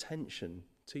Jesus' attention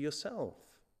to yourself.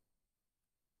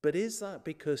 But is that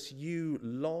because you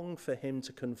long for him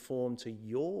to conform to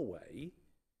your way,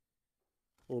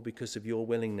 or because of your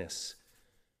willingness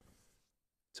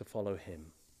to follow him?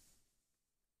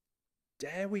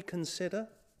 Dare we consider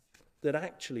that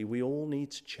actually we all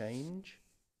need to change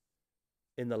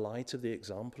in the light of the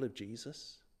example of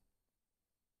Jesus?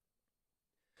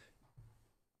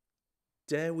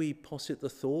 Dare we posit the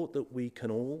thought that we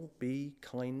can all be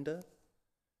kinder,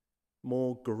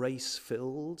 more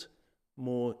grace-filled,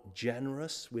 more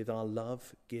generous with our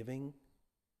love giving?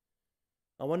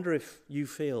 I wonder if you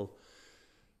feel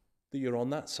that you're on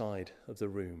that side of the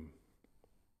room.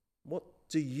 What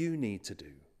do you need to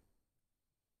do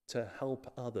to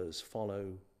help others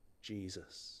follow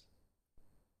Jesus?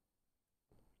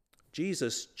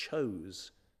 Jesus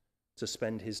chose to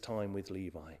spend his time with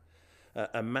Levi,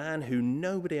 a man who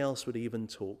nobody else would even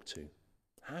talk to.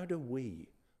 How do we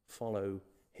follow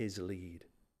his lead?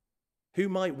 Who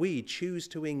might we choose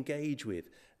to engage with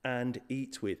and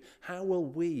eat with? How will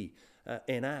we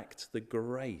enact the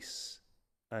grace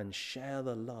and share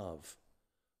the love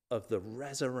of the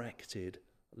resurrected,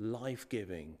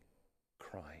 life-giving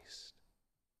Christ?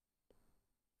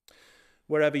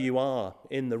 Wherever you are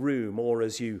in the room, or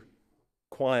as you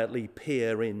quietly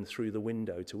peer in through the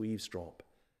window to eavesdrop,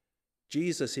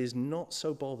 Jesus is not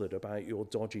so bothered about your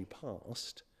dodgy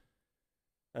past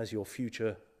as your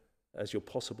future, as your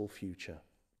possible future.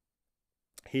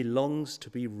 He longs to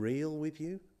be real with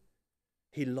you.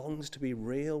 He longs to be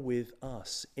real with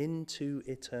us into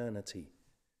eternity.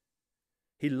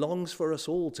 He longs for us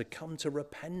all to come to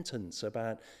repentance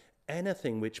about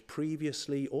anything which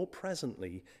previously or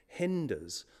presently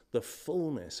hinders the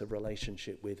fullness of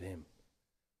relationship with him.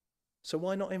 So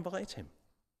why not invite him?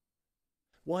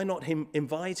 Why not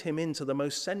invite him into the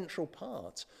most central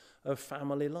part of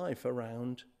family life,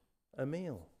 around a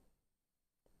meal?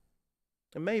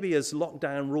 And maybe, as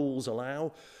lockdown rules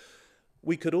allow,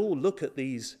 we could all look at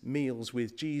these meals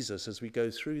with Jesus as we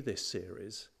go through this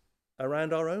series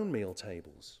around our own meal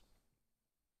tables.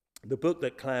 The book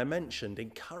that Claire mentioned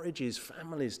encourages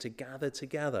families to gather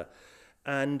together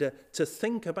and to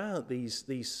think about these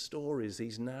stories,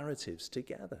 these narratives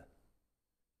together.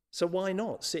 So why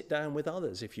not sit down with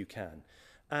others if you can,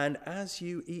 and as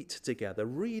you eat together,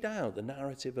 read out the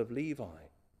narrative of Levi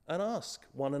and ask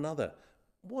one another,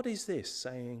 what is this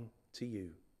saying to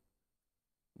you?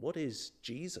 What is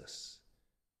Jesus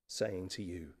saying to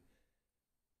you?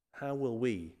 How will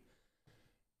we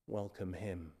welcome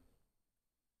him?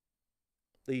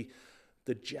 The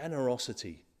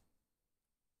generosity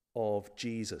of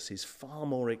Jesus is far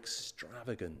more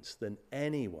extravagant than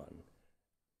anyone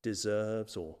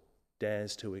deserves or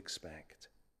dares to expect.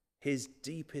 His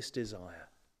deepest desire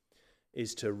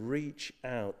is to reach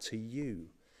out to you,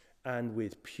 and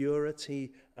with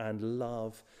purity and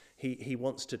love, he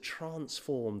wants to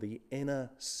transform the inner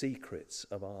secrets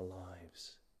of our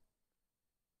lives.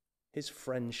 His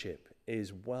friendship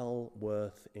is well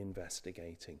worth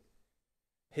investigating.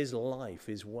 His life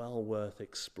is well worth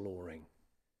exploring.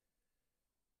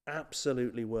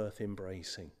 Absolutely worth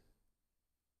embracing.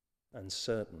 And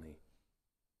certainly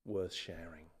worth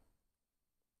sharing.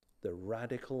 The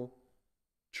radical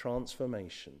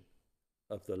transformation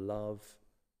of the love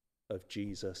of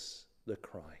Jesus the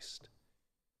Christ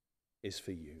is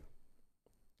for you.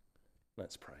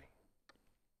 Let's pray.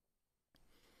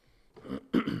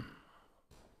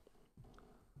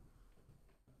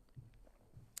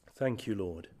 Thank you,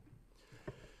 Lord.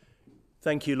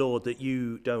 Thank you, Lord, that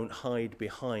you don't hide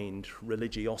behind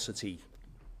religiosity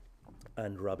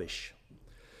and rubbish.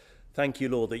 Thank you,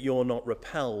 Lord, that you're not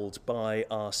repelled by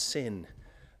our sin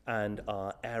and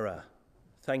our error.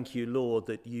 Thank you, Lord,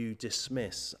 that you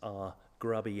dismiss our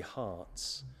grubby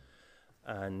hearts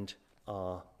and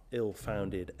our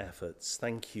ill-founded efforts.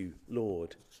 Thank you,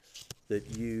 Lord,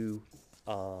 that you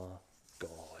are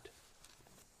God.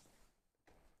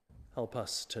 Help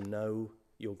us to know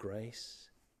your grace,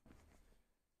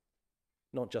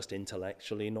 not just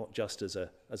intellectually, not just as a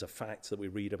fact that we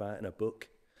read about in a book.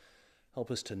 Help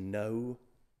us to know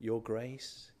your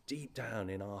grace deep down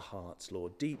in our hearts,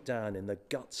 Lord, deep down in the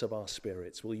guts of our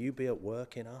spirits. Will you be at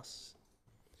work in us?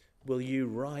 Will you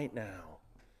right now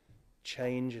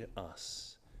change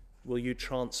us? Will you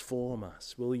transform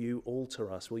us? Will you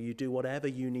alter us? Will you do whatever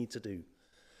you need to do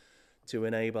to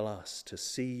enable us to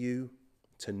see you,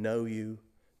 to know you,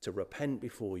 to repent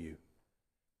before you,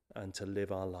 and to live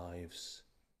our lives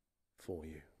for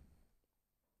you?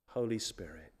 Holy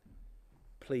Spirit,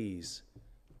 please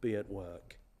be at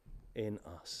work in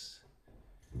us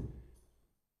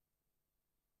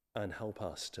and help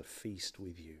us to feast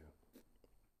with you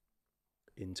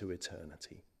into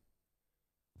eternity.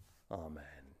 Amen.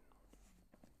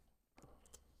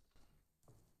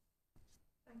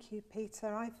 Thank you,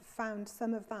 Peter. I've found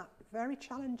some of that very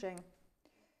challenging.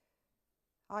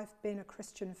 I've been a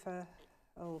Christian for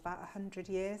about 100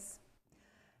 years,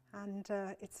 and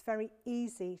it's very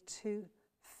easy to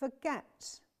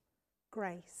forget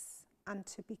grace and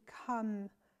to become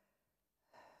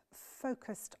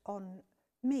focused on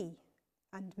me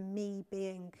and me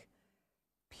being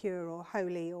pure or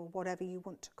holy or whatever you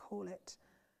want to call it.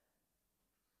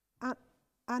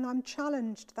 And I'm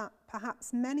challenged that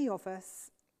perhaps many of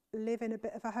us live in a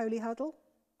bit of a holy huddle,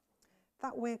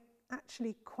 that we're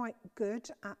actually quite good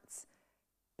at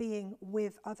being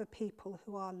with other people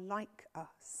who are like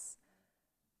us.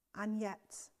 And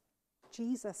yet,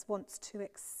 Jesus wants to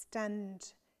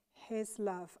extend his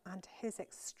love and his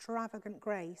extravagant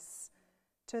grace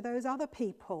to those other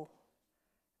people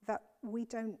that we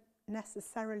don't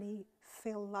necessarily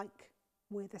feel like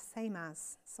we're the same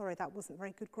as. Sorry, that wasn't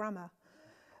very good grammar.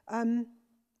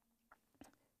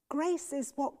 Grace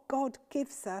is what God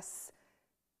gives us.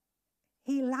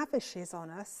 He lavishes on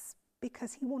us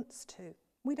because he wants to.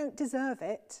 We don't deserve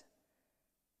it.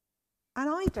 And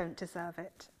I don't deserve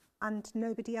it. And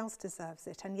nobody else deserves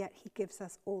it. And yet he gives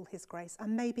us all his grace.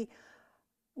 And maybe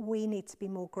we need to be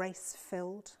more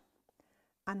grace-filled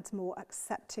and more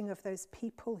accepting of those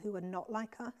people who are not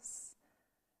like us.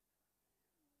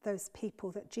 Those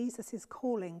people that Jesus is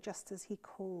calling just as he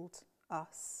called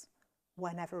us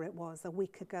whenever it was, a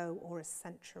week ago or a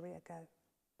century ago.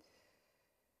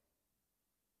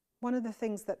 One of the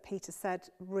things that Peter said,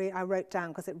 I wrote down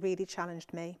because it really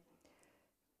challenged me.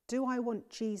 Do I want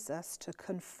Jesus to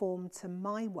conform to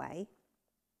my way,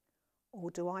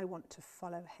 or do I want to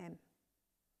follow him?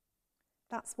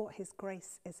 That's what his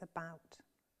grace is about.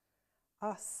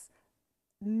 Us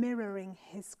mirroring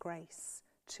his grace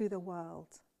to the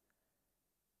world,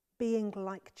 being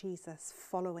like Jesus,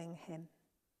 following him.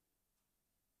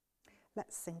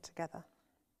 Let's sing together.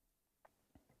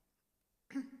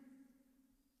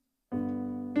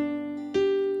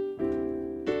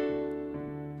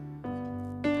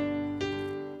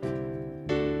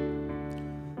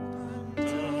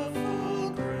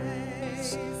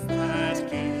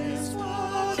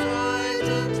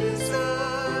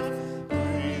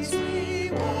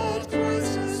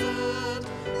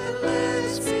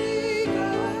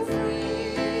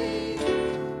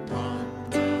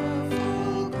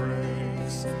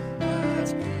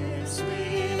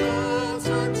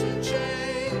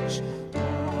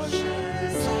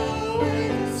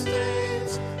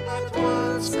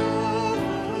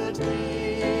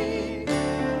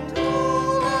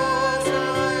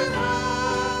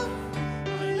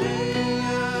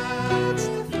 At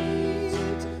the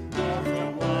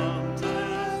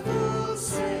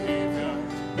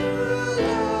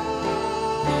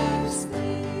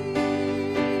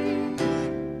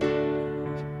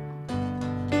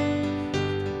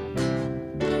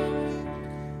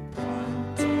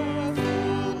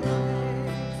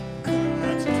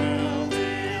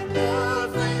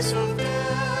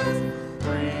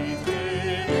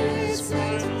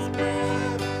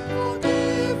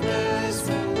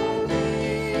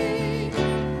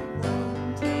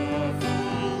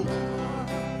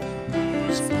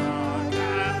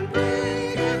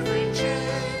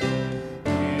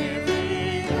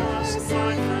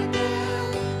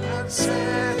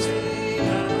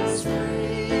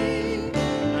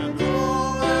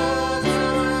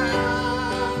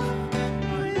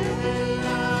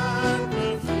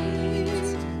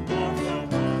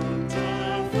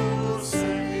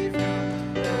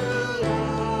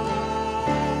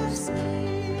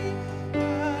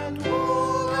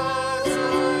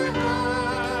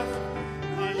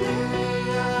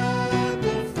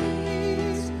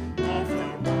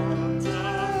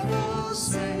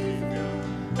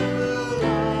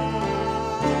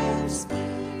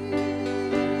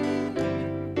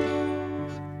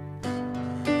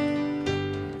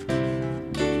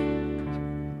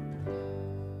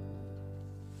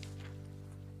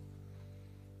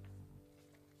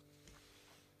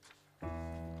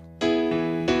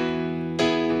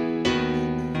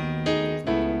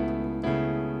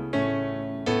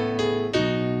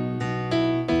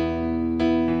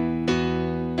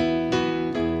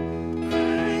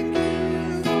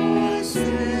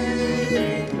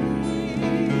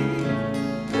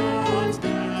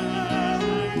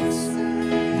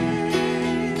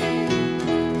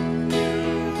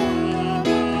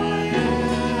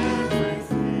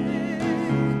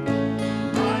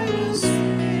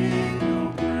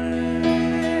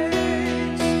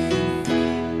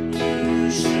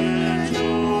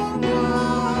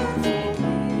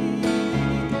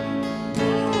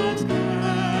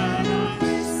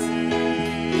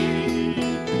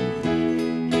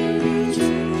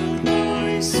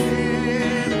Going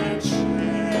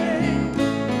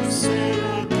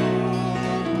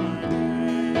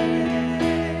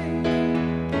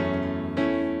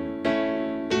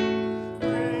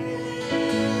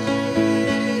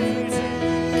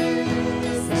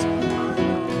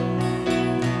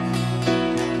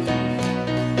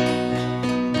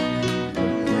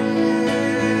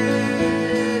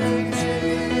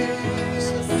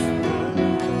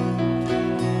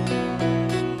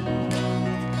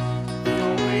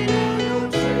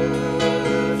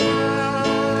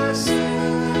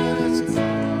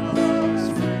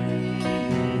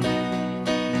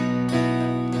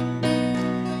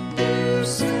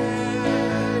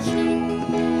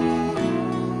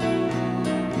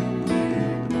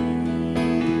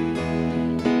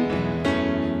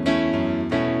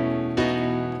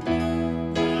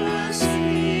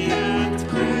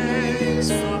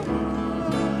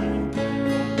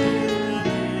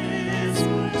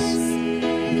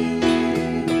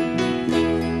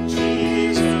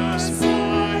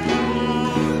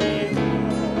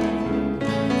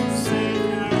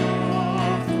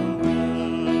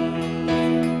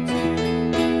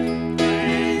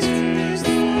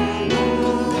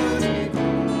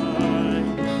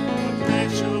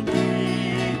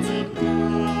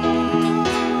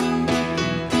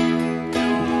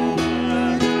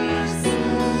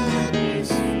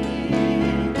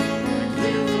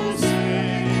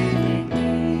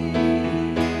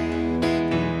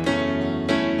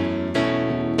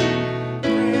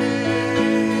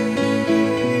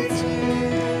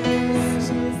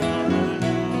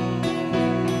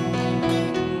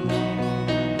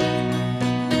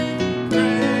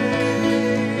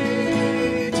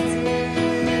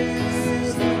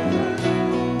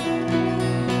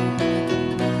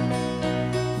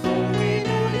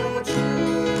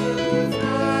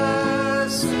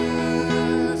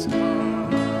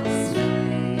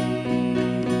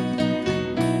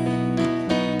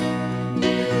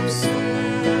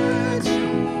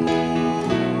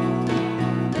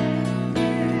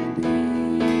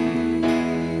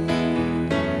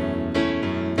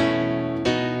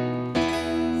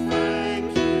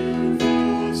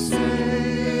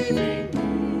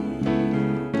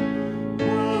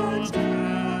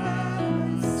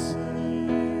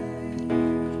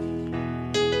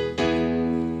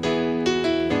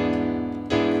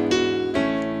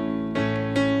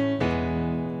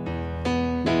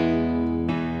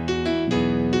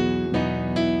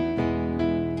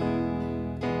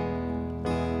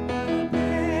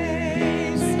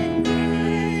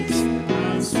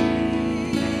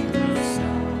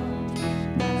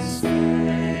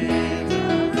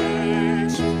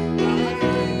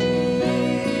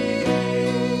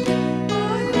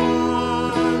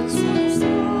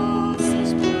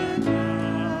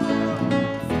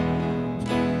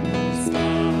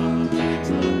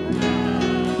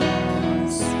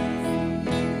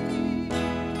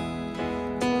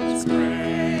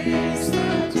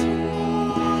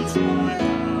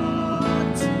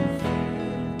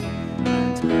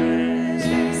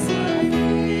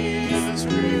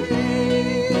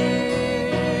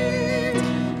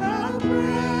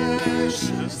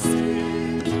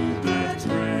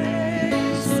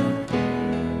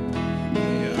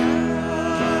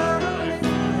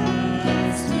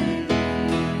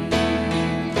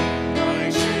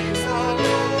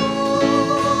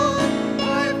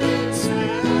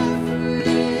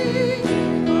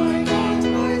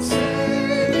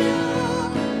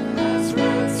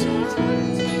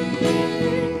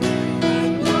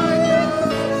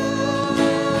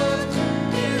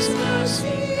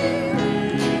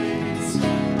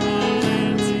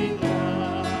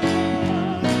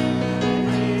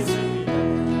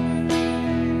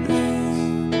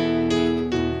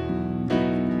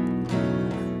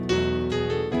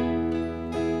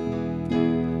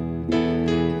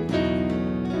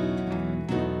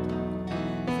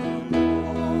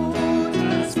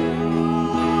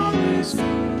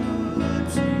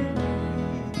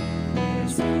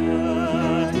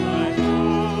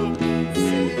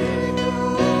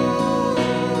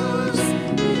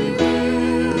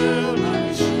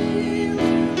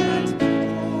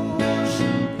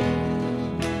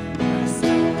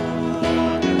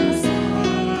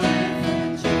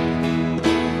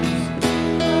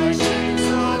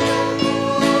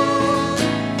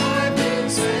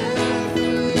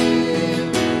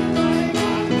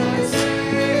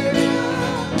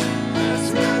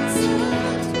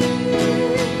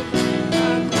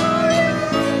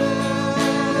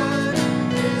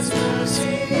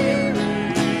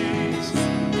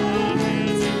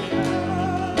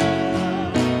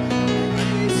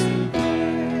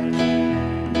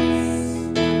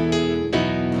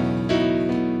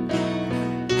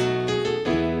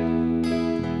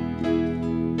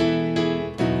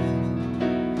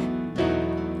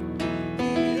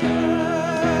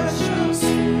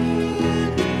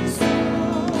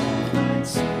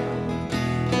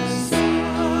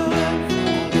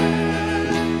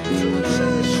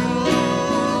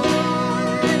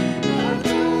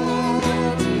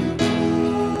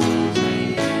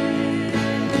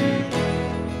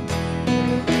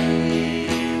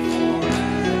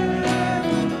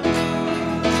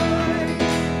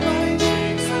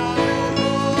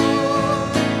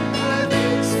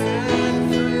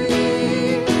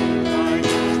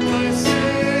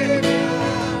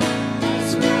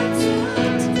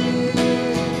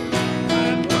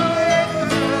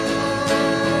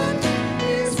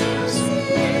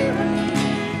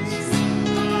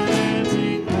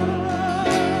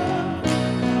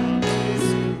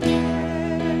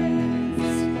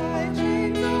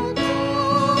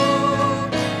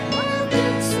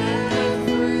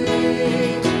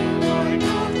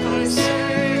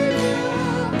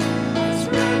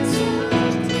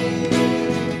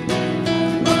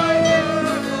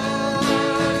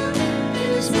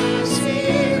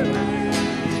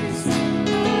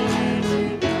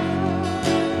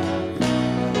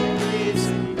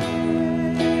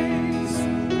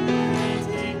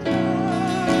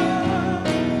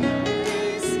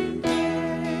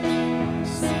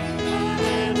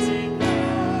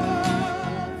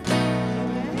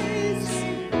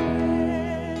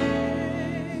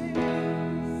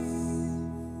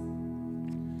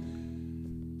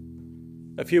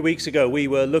A few weeks ago, we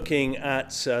were looking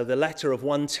at the letter of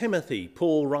 1 Timothy,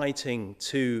 Paul writing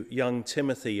to young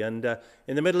Timothy. And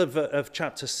in the middle of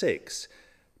chapter 6,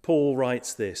 Paul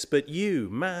writes this: "But you,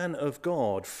 man of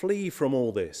God, flee from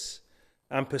all this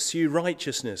and pursue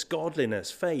righteousness,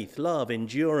 godliness, faith, love,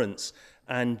 endurance,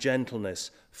 and gentleness.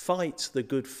 Fight the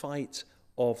good fight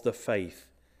of the faith.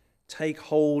 Take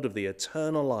hold of the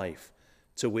eternal life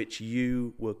to which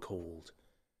you were called."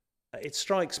 It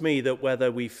strikes me that whether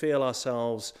we feel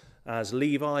ourselves as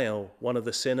Levi or one of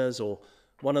the sinners or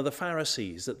one of the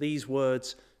Pharisees, that these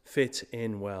words fit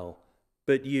in well.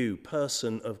 But you,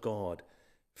 person of God,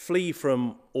 flee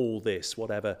from all this,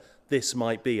 whatever this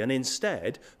might be, and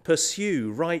instead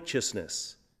pursue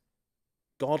righteousness,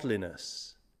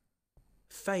 godliness,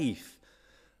 faith,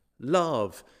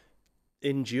 love,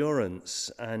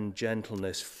 endurance, and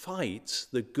gentleness. Fight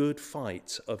the good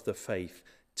fight of the faith.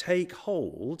 Take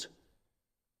hold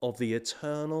of the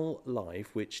eternal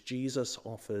life which Jesus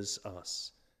offers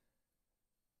us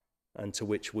and to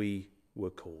which we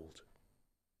were called.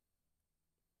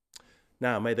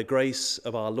 Now, may the grace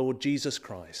of our Lord Jesus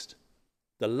Christ,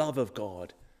 the love of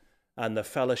God, and the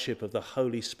fellowship of the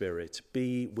Holy Spirit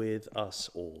be with us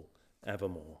all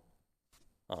evermore.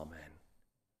 Amen.